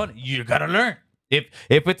learn. You gotta learn. If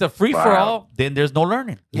it's a free for all, then there's no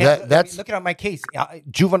learning. Yeah, that's looking at my case,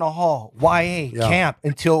 juvenile hall, YA, camp,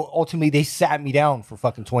 until ultimately they sat me down for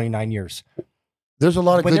fucking 29 years. There's a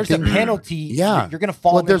lot of when good things. When there's a penalty, you're gonna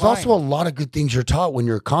fall. But there's also a lot of good things you're taught when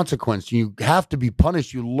you're a consequence. You have to be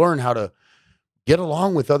punished. You learn how to get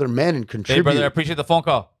along with other men and contribute. Hey, brother, I appreciate the phone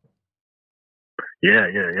call. Yeah.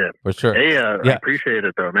 For sure. Hey, I appreciate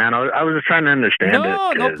it, though, man. I was just trying to understand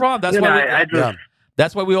it. No problem. That's why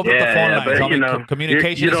that's why we open up the phone lines.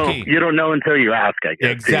 Communication is key. You don't know until you ask, I guess.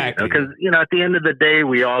 Exactly. Because, at the end of the day,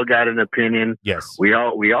 we all got an opinion. Yes. We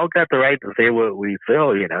all got the right to say what we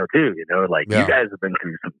feel, too. You guys have been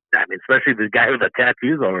through some, especially the guy with the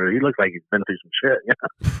tattoos over, he looks like he's been through some shit.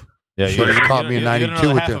 Yeah, you just caught me in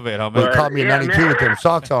 92 with them. You caught me in 92 with them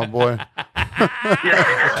socks on, boy.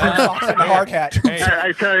 Socks and a hard hat.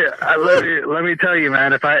 I tell you, let me tell you,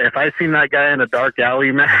 man. If I seen that guy in a dark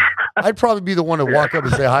alley, man, I'd probably be the one to walk up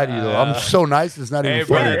and say hi to you. Though I'm so nice, it's not even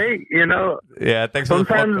funny. Hey, Yeah, thanks.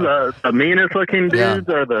 Sometimes the meanest looking dudes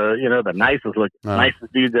are the nicest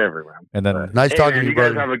dudes ever, man. And then nice talking to you, brother.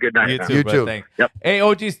 You guys have a good night. You too. Yep. Hey,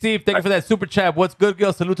 OG Steve, thank you for that super chat. What's good,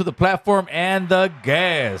 girl? Salute to the platform and the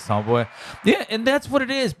gas, homeboy. Yeah, and that's what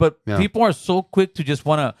it is. But people are so quick to just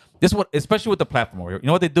want to. This what, especially with the platform. You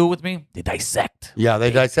know what they do with me? They dissect. Yeah,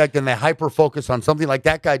 they dissect and they hyper focus on something like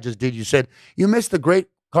that guy just did. You said you missed the great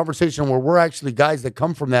conversation where we're actually guys that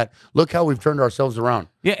come from that. Look how we've turned ourselves around.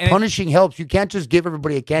 Yeah, punishing helps. You can't just give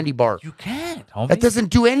everybody a candy bar. You can't, homie. That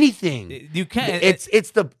doesn't do anything. You can't.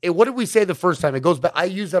 What did we say the first time? It goes back. I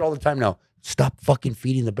use that all the time now. Stop fucking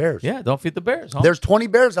feeding the bears. Yeah, don't feed the bears. There's 20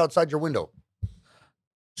 bears outside your window.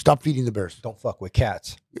 Stop feeding the bears. Don't fuck with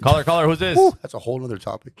cats. Caller, who's this? Woo, that's a whole other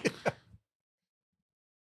topic.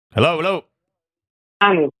 Hello.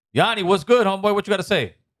 Yanni, what's good, homeboy? What you got to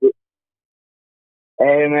say?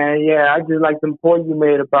 Hey, man, I just like the point you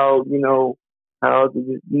made about, how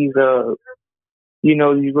these, these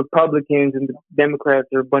Republicans and the Democrats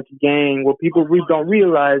are a bunch of gang. What people don't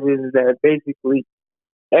realize is that basically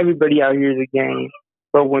everybody out here is a gang.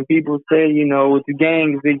 But when people say, with the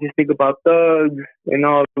gangs, they just think about thugs and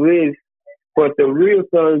all this. But the real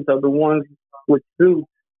thugs are the ones with suits,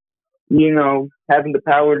 having the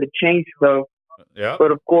power to change stuff Yeah.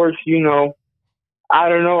 But of course, I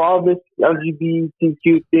don't know. All this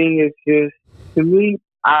LGBTQ thing is just, to me,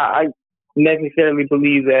 I necessarily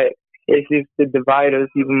believe that it's just to divide us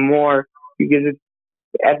even more, because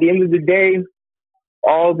at the end of the day,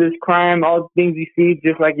 all this crime, all the things you see,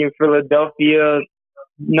 just like in Philadelphia,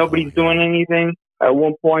 nobody's doing anything. At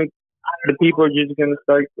one point, the people are just going to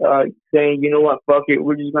start saying, you know what, fuck it,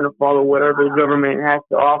 we're just going to follow whatever the government has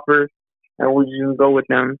to offer, and we're just going to go with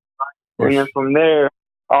them. And then from there,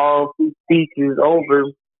 all free speech is over.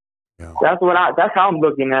 Yeah. That's how I'm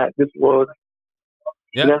looking at this world.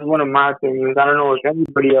 Yeah. That's one of my opinions. I don't know if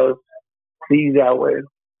anybody else sees that way.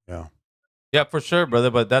 Yeah. Yeah, for sure,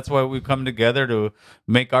 brother. But that's why we come together to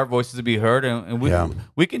make our voices be heard, and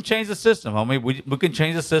we can change the system, homie. We can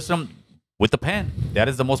change the system with the pen. That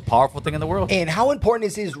is the most powerful thing in the world. And how important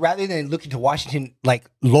this is, rather than looking to Washington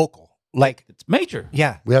like local, like it's major.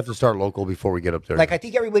 Yeah, we have to start local before we get up there. Like I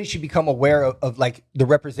think everybody should become aware of like the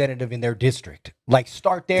representative in their district. Like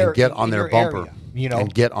start there, and get on their bumper. Area,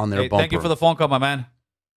 and get on their bumper. Thank you for the phone call, my man.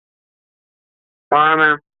 Bye, man.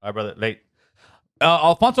 All right, brother. Late.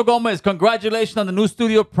 Alfonso Gomez, congratulations on the new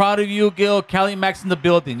studio. Proud of you, Gil. Cali Max in the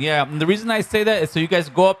building. Yeah, and the reason I say that is so you guys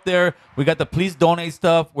go up there. We got the please donate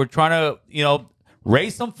stuff. We're trying to,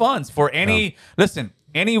 raise some funds for any. Listen,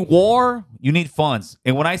 any war, you need funds.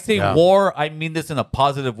 And when I say war, I mean this in a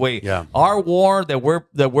positive way. Yeah. Our war that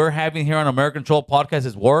we're having here on American Troll Podcast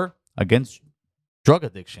is war against drug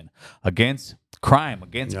addiction, against crime,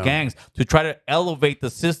 against gangs, to try to elevate the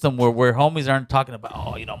system where homies aren't talking about,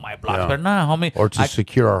 my block's better. Nah, homie. Or to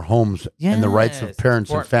secure our homes and the rights of parents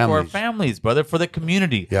and families. For our families, brother, for the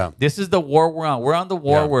community. Yeah. This is the war we're on. We're on the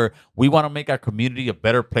war where we want to make our community a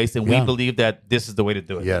better place, and we believe that this is the way to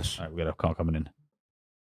do it. Yes. All right, we got a call coming in.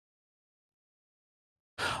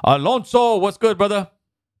 Alonso, what's good, brother?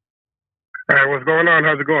 Hey, what's going on?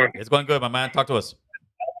 How's it going? It's going good, my man. Talk to us.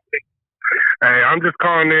 Hey, I'm just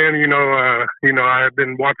calling in. I've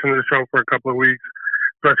been watching the show for a couple of weeks,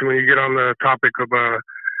 especially when you get on the topic of,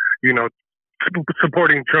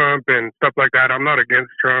 supporting Trump and stuff like that. I'm not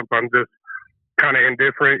against Trump. I'm just kind of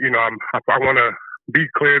indifferent. I want to be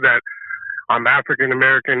clear that I'm African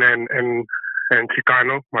American and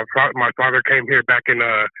Chicano. My father came here back in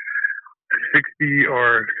 60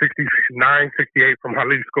 or 69, 68 from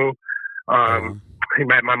Jalisco. He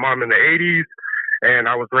met my mom in the 80s. And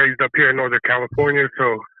I was raised up here in Northern California,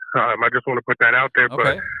 so I just want to put that out there.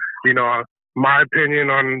 Okay. But, my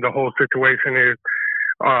opinion on the whole situation is,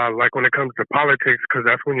 like when it comes to politics, because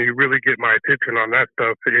that's when you really get my attention on that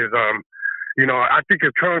stuff, is, I think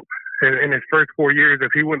if Trump, in his first 4 years,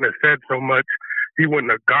 if he wouldn't have said so much, he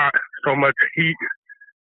wouldn't have got so much heat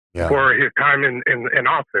for his time in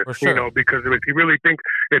office. For sure. Because if you really think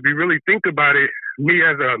about it, me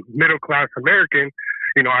as a middle-class American,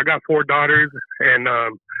 I got 4 daughters, and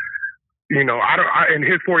in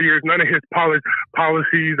his 4 years, none of his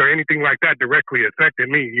policies or anything like that directly affected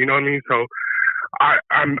me. You know what I mean? So I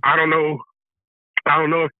don't know. I don't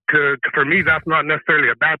know if for me that's not necessarily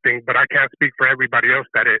a bad thing, but I can't speak for everybody else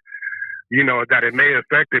that it may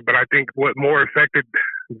affect it. But I think what more affected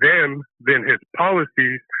them than his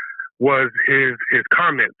policies was his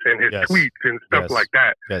comments and his tweets and stuff like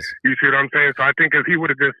that. Yes. You see what I'm saying? So I think if he would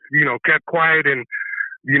have just, kept quiet and,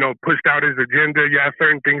 pushed out his agenda,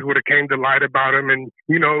 certain things would have came to light about him. And,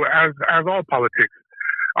 as all politicians,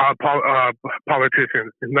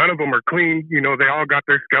 none of them are clean. They all got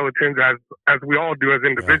their skeletons as we all do as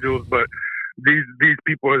individuals. But these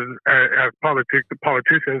people as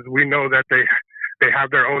politicians, we know that they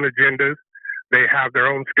have their own agendas. They have their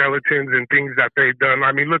own skeletons and things that they've done.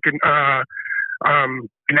 I mean, look at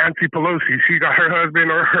Nancy Pelosi. She got her husband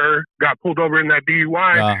or her got pulled over in that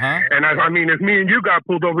DUI. And I mean, if me and you got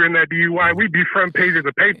pulled over in that DUI, we'd be front page of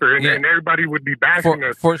the paper, and everybody would be bashing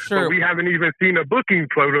us. For sure. But we haven't even seen a booking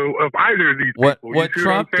photo of either of these people. What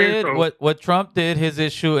Trump did, what Trump did, his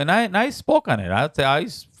issue, and I spoke on it. I'd say I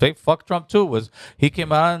fuck Trump too. Was he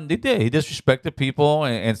came out and he disrespected people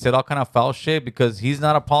and said all kind of foul shit because he's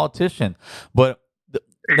not a politician. But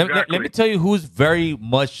let me tell you who's very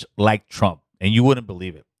much like Trump. And you wouldn't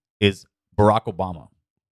believe it, is Barack Obama.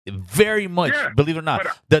 Very much, believe it or not.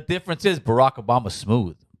 The difference is Barack Obama's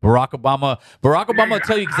smooth. Barack Obama will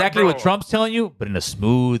tell you exactly what Trump's telling you, but in a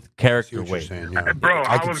smooth character way. Bro,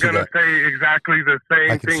 I was going to say exactly the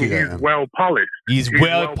same thing. He's well polished. He's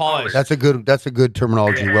well polished. That's a good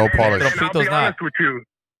terminology, well polished. And I'll be honest with you.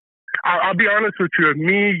 I'll be honest with you. If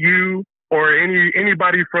me, you, or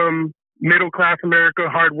anybody from middle-class America,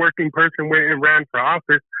 hard-working person went and ran for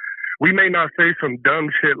office, we may not say some dumb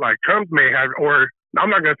shit like Trump may have, or I'm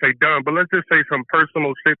not going to say dumb, but let's just say some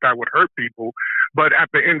personal shit that would hurt people. But at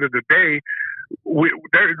the end of the day, we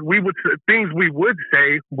would things we would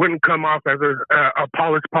say wouldn't come off as a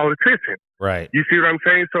polished politician. Right. You see what I'm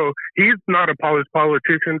saying? So he's not a polished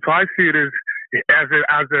politician. So I see it as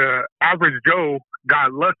a average Joe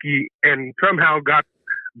got lucky and somehow got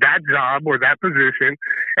that job or that position,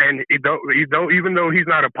 and even though he's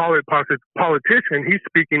not a politician, he's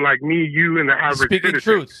speaking like me, you, and the average speaking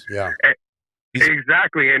citizen. Truths. Yeah.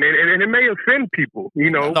 Exactly, and it may offend people, you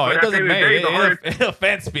know. No, but it doesn't day, it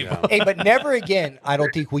offends people. Hey, but never again, I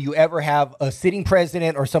don't think, will you ever have a sitting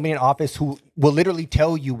president or somebody in office who will literally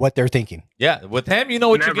tell you what they're thinking. Yeah, with him, you know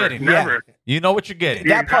what you're getting. Never. Yeah. You know what you're getting.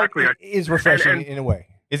 That Exactly. part is refreshing And- in a way.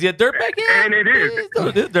 Is he a dirtbag? Yeah, And it is. He's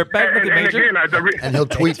a dirtbag, nothing and major. again, And he'll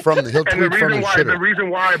tweet from the and the from reason the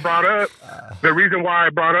why I brought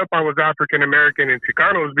up I was African American and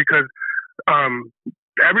Chicano is because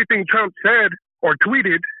everything Trump said or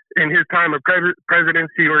tweeted in his time of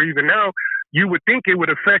presidency or even now, you would think it would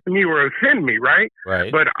affect me or offend me, right?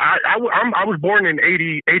 Right. But I was born in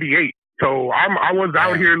 88, so I was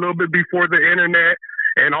out here a little bit before the internet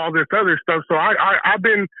and all this other stuff. So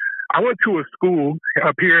I went to a school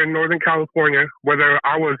up here in Northern California where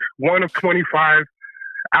I was one of 25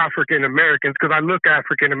 African Americans, because I look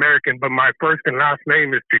African American, but my first and last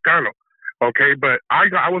name is Chicano. Okay, but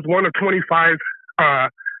I was one of 25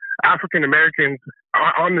 African Americans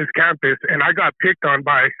on this campus, and I got picked on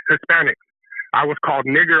by Hispanics. I was called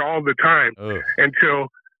nigger all the time until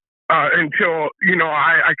you know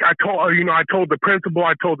I told the principal,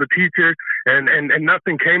 I told the teacher, and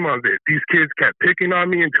nothing came of it. These kids kept picking on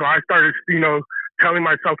me until I started telling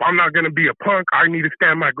myself I'm not going to be a punk. I need to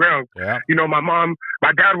stand my ground. Yeah. You know,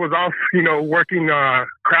 my dad was off working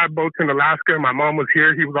crab boats in Alaska. My mom was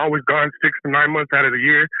here. He was always gone 6 to 9 months out of the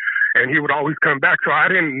year, and he would always come back. So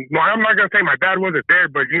I'm not going to say my dad wasn't there,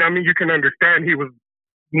 but you know what I mean, you can understand he was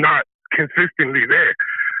not consistently there.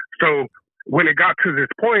 So when it got to this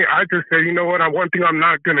point, I just said, you know what, one thing I'm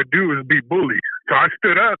not going to do is be bullied. So I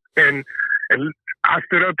stood up and I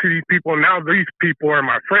stood up to these people. Now these people are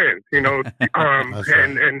my friends, you know,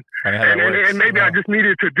 and maybe I just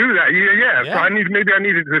needed to do that. Yeah. So I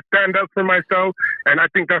needed to stand up for myself. And I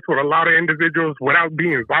think that's what a lot of individuals, without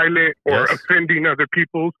being violent or offending other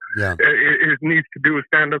people, it needs to do is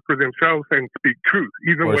stand up for themselves and speak truth,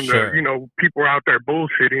 even when people are out there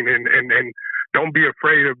bullshitting and don't be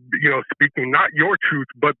afraid of, speaking not your truth,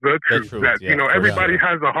 but the truth. Everybody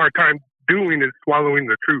has a hard time doing is swallowing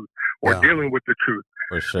the truth or dealing with the truth.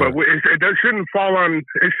 For sure. But it shouldn't fall on,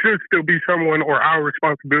 it should still be someone or our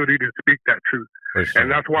responsibility to speak that truth. For sure. And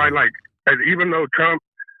that's why, even though Trump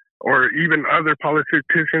or even other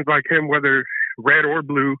politicians like him, whether red or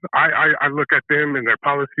blue, I look at them and their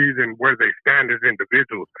policies and where they stand as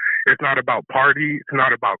individuals. It's not about party. It's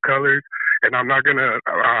not about colors. And I'm not going to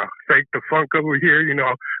fake the funk over here.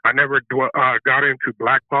 I never got into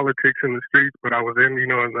black politics in the streets, but I was in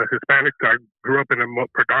the Hispanic. I grew up in a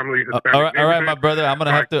predominantly Hispanic. All right, my brother. I'm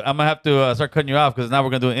gonna have to start cutting you off because now we're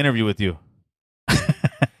gonna do an interview with you.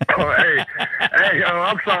 Hey,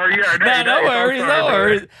 I'm sorry. Yeah, no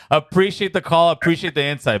worries. Appreciate the call. Appreciate the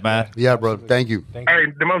insight, man. Yeah, bro. Thank you. Hey,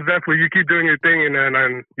 most definitely. You keep doing your thing,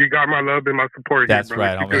 and you got my love and my support. That's here,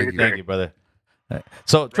 right. Thank you, brother.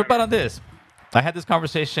 So trip out on this. I had this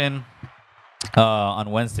conversation on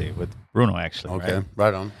Wednesday with Bruno, actually. Okay,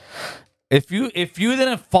 right on. If you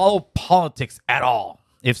didn't follow politics at all,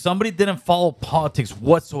 if somebody didn't follow politics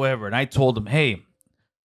whatsoever, and I told them, hey,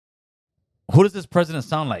 who does this president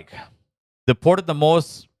sound like? Deported the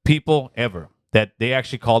most people ever. That they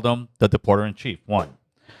actually called him the deporter in chief. One.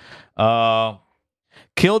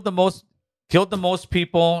 Killed the most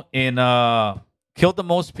people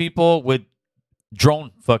with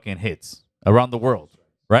drone fucking hits around the world,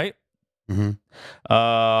 right? Mm-hmm.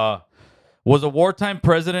 Was a wartime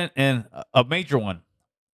president and a major one.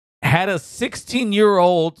 Had a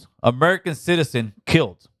 16-year-old American citizen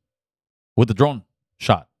killed with a drone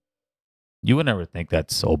shot. You would never think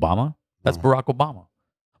that's Obama. That's Barack Obama.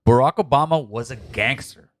 Barack Obama was a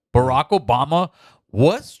gangster. Barack Obama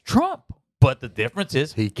was Trump. But the difference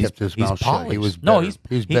is he kept his mouth shut. He was better.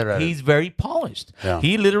 He's better at it. He's very polished. Yeah.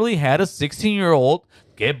 He literally had a 16-year-old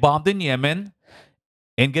get bombed in Yemen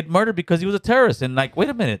and get murdered because he was a terrorist. And wait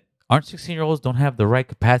a minute, aren't 16-year-olds don't have the right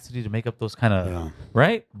capacity to make up those kind of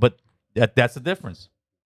right? But that's the difference.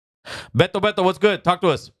 Beto, what's good? Talk to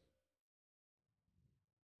us.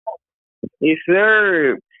 Yes,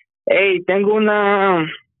 sir. Hey, tengo una,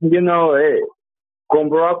 con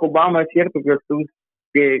Barack Obama, es cierto que tú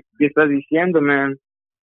que estás diciendo, man.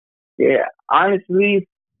 Yeah, honestly,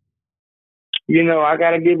 I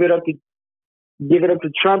gotta give it up to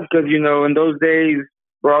Trump because in those days,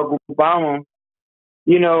 Barack Obama,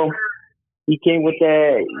 He came with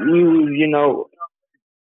that. He was, you know,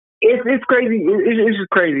 it's crazy. It's just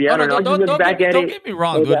crazy. I don't know. Don't get me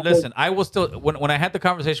wrong. Good. Listen, I will still when I had the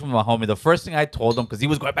conversation with my homie, the first thing I told him, because he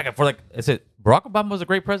was going back and forth, like I said, Barack Obama was a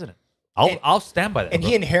great president. I'll stand by that. And bro.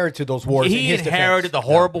 he inherited those wars. He inherited the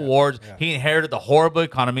horrible wars. Yeah. He inherited the horrible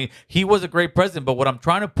economy. He was a great president. But what I'm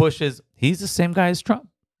trying to push is he's the same guy as Trump.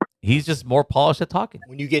 He's just more polished at talking.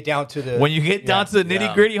 When you get down to the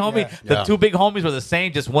nitty gritty, homie, the two big homies were the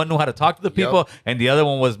same. Just one knew how to talk to the people, and the other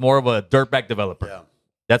one was more of a dirtbag developer. Yeah.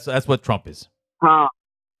 That's what Trump is. All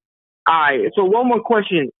right. So one more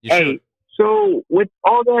question. So with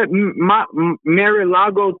all that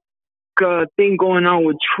Mar-a-Lago thing going on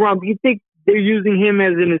with Trump, you think they're using him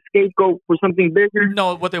as an scapegoat for something bigger?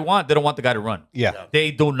 No, what they don't want the guy to run. Yeah. They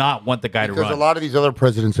do not want the guy to run. Because a lot of these other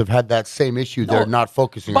presidents have had that same issue. They're not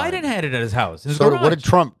focusing on it. Biden had it at his house. So what did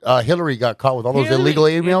Trump? Hillary got caught with all those illegal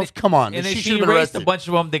emails? Come on. And she erased a bunch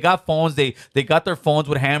of them. They got phones. They got their phones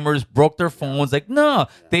with hammers, broke their phones. Like, no,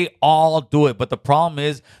 they all do it. But the problem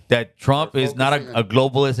is that Trump is not a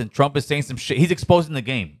globalist, and Trump is saying some shit. He's exposing the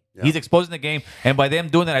game. Yeah. He's exposing the game, and by them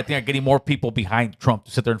doing that, I think are getting more people behind Trump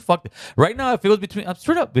to sit there and fuck it. Right now, if it was between, I'm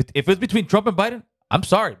straight up, if it was between Trump and Biden, I'm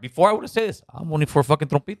sorry. Before I would have said this, I'm only for fucking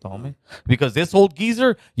Trumpito, homie. Because this old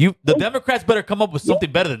geezer, the Democrats better come up with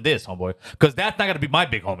something better than this, homeboy. Because that's not gonna be my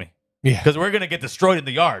big homie. Yeah. Because we're gonna get destroyed in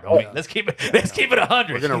the yard, homie. Let's keep it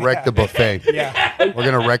 100. We're gonna wreck the buffet. We're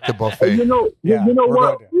gonna wreck the buffet. You know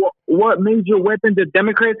what major weapon the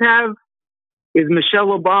Democrats have is Michelle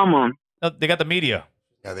Obama. No, they got the media.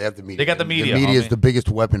 Yeah, they have the media. They got the media. The media is the biggest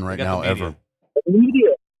weapon right now ever.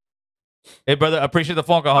 Media. Hey, brother, I appreciate the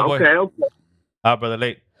phone call, homeboy. Okay. Brother,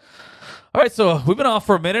 late. All right, so we've been off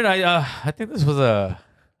for a minute. I think this was a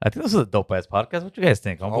dope ass podcast. What you guys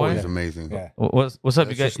think, homeboy? Always amazing. Yeah. What's up,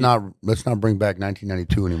 you guys? Let's not bring back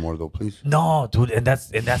 1992 anymore, though, please. No, dude, and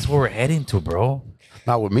that's where we're heading to, bro.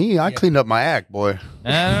 Not with me. I cleaned up my act, boy.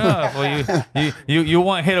 I don't know. Well, you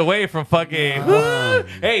want hit away from fucking.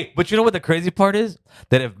 Hey, but you know what the crazy part is?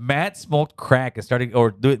 That if Matt smoked crack and started or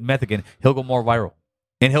do it meth again, he'll go more viral.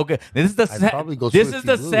 And he'll get this is the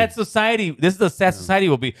sad society. This is the sad society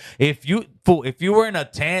will be if you were in a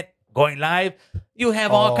tent going live, you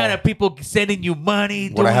have all kind of people sending you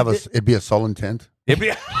money. Would I have it'd be a sullen tent? It'd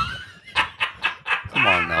be. Come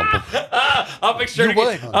on now. I'll make sure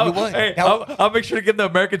I'll make sure to get the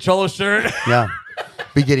American Cholo shirt. Yeah.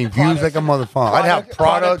 Be getting views like a motherfucker. I'd have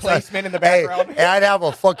product placement in the background. I'd have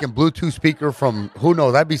a fucking Bluetooth speaker from who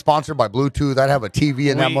knows. I'd be sponsored by Bluetooth. I'd have a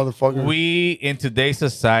TV in that motherfucker. We in today's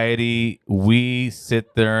society, we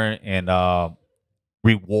sit there and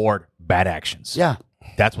reward bad actions. Yeah.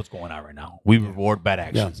 That's what's going on right now. We reward bad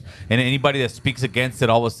actions. Yeah. And anybody that speaks against it,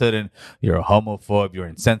 all of a sudden, you're a homophobe, you're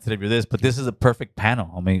insensitive, you're this. But this is a perfect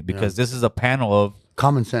panel, because this is a panel of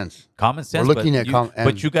common sense. Common sense. We're looking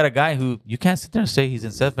but you got a guy who you can't sit there and say he's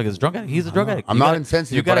insensitive because he's a drug addict. He's a drug addict. I'm not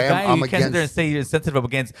insensitive. You got a guy who you can't sit there and say you're insensitive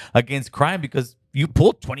against crime because you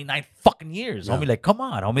pulled 29 fucking years. Yeah. Homie, like, come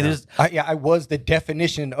on, homie. Yeah. I was the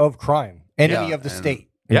definition of crime. Enemy of the state.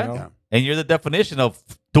 Yeah. And you're the definition of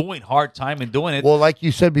doing hard time and doing it. Well, like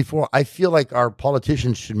you said before, I feel like our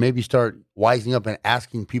politicians should maybe start wising up and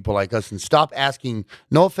asking people like us and stop asking,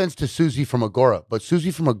 no offense to Susie from Agora, but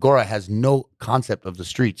Susie from Agora has no concept of the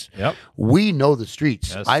streets. Yep. We know the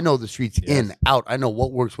streets. Yes. I know the streets in, out. I know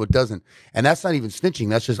what works, what doesn't. And that's not even snitching.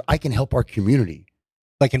 That's just, I can help our community.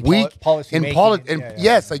 Like in policy making.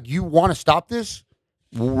 Yes, like you want to stop this?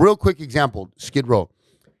 Real quick example, Skid Row.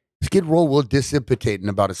 Skid Row will dissipate in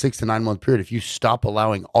about a 6 to 9 month period if you stop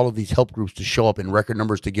allowing all of these help groups to show up in record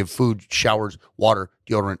numbers to give food, showers, water,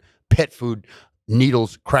 deodorant, pet food,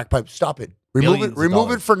 needles, crack pipes. Stop it.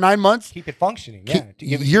 Remove it for 9 months. Keep it functioning.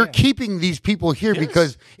 You're keeping these people here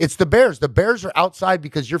because it's the bears. The bears are outside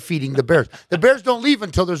because you're feeding the bears. The bears don't leave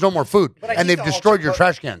until there's no more food, and they've destroyed your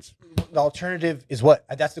trash cans. The alternative is what?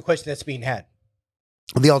 That's the question that's being had.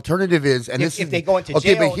 The alternative is, and if they go into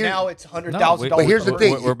jail, now it's $100,000. But here's the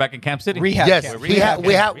thing: we're back in Camp City. Rehab. Yes, camp.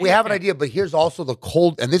 we have an idea, but here's also the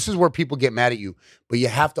cold, and this is where people get mad at you. But you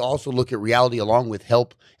have to also look at reality, along with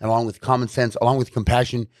help, and along with common sense, along with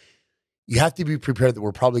compassion. You have to be prepared that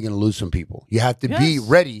we're probably going to lose some people. You have to be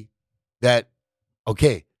ready that,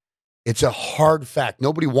 okay, it's a hard fact.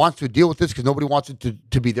 Nobody wants to deal with this because nobody wants it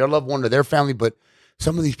to be their loved one or their family. But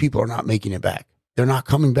some of these people are not making it back. They're not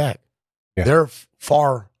coming back. Yeah. They're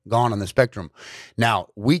far gone on the spectrum. Now,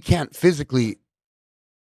 we can't physically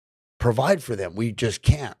provide for them. We just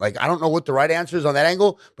can't. Like, I don't know what the right answer is on that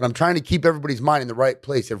angle, but I'm trying to keep everybody's mind in the right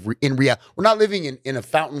place. In reality, we're not living in a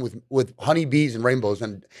fountain with honeybees and rainbows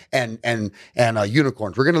and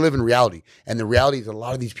unicorns. We're going to live in reality. And the reality is a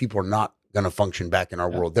lot of these people are not going to function back in our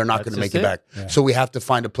world. They're not going to make just it back. Yeah. So we have to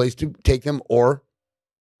find a place to take them, or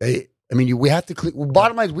we have to clean. Well,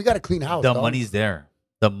 bottom line is we got to clean house. The dog. money's there.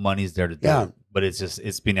 The money's there to do Yeah. it. But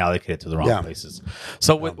it's being allocated to the wrong Yeah. places.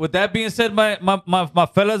 So with that being said, my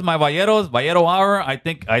fellas, my Vallero Hour, I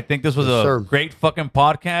think this was Yes, a sir. great fucking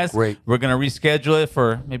podcast. Great. We're gonna reschedule it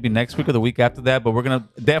for maybe next week or the week after that, but we're gonna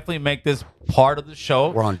definitely make this part of the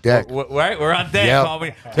show. We're on deck. We're on deck, Yep.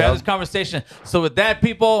 homie, to have this conversation. So with that,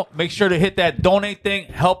 people, make sure to hit that donate thing.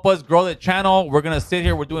 Help us grow the channel. We're gonna sit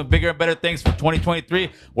here. We're doing bigger and better things for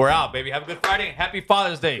 2023. We're out, baby. Have a good Friday. Happy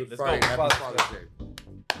Father's Day. Let's Friday. go. Happy Father's Day.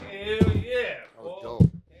 Hell yeah. That was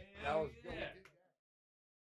dope. That was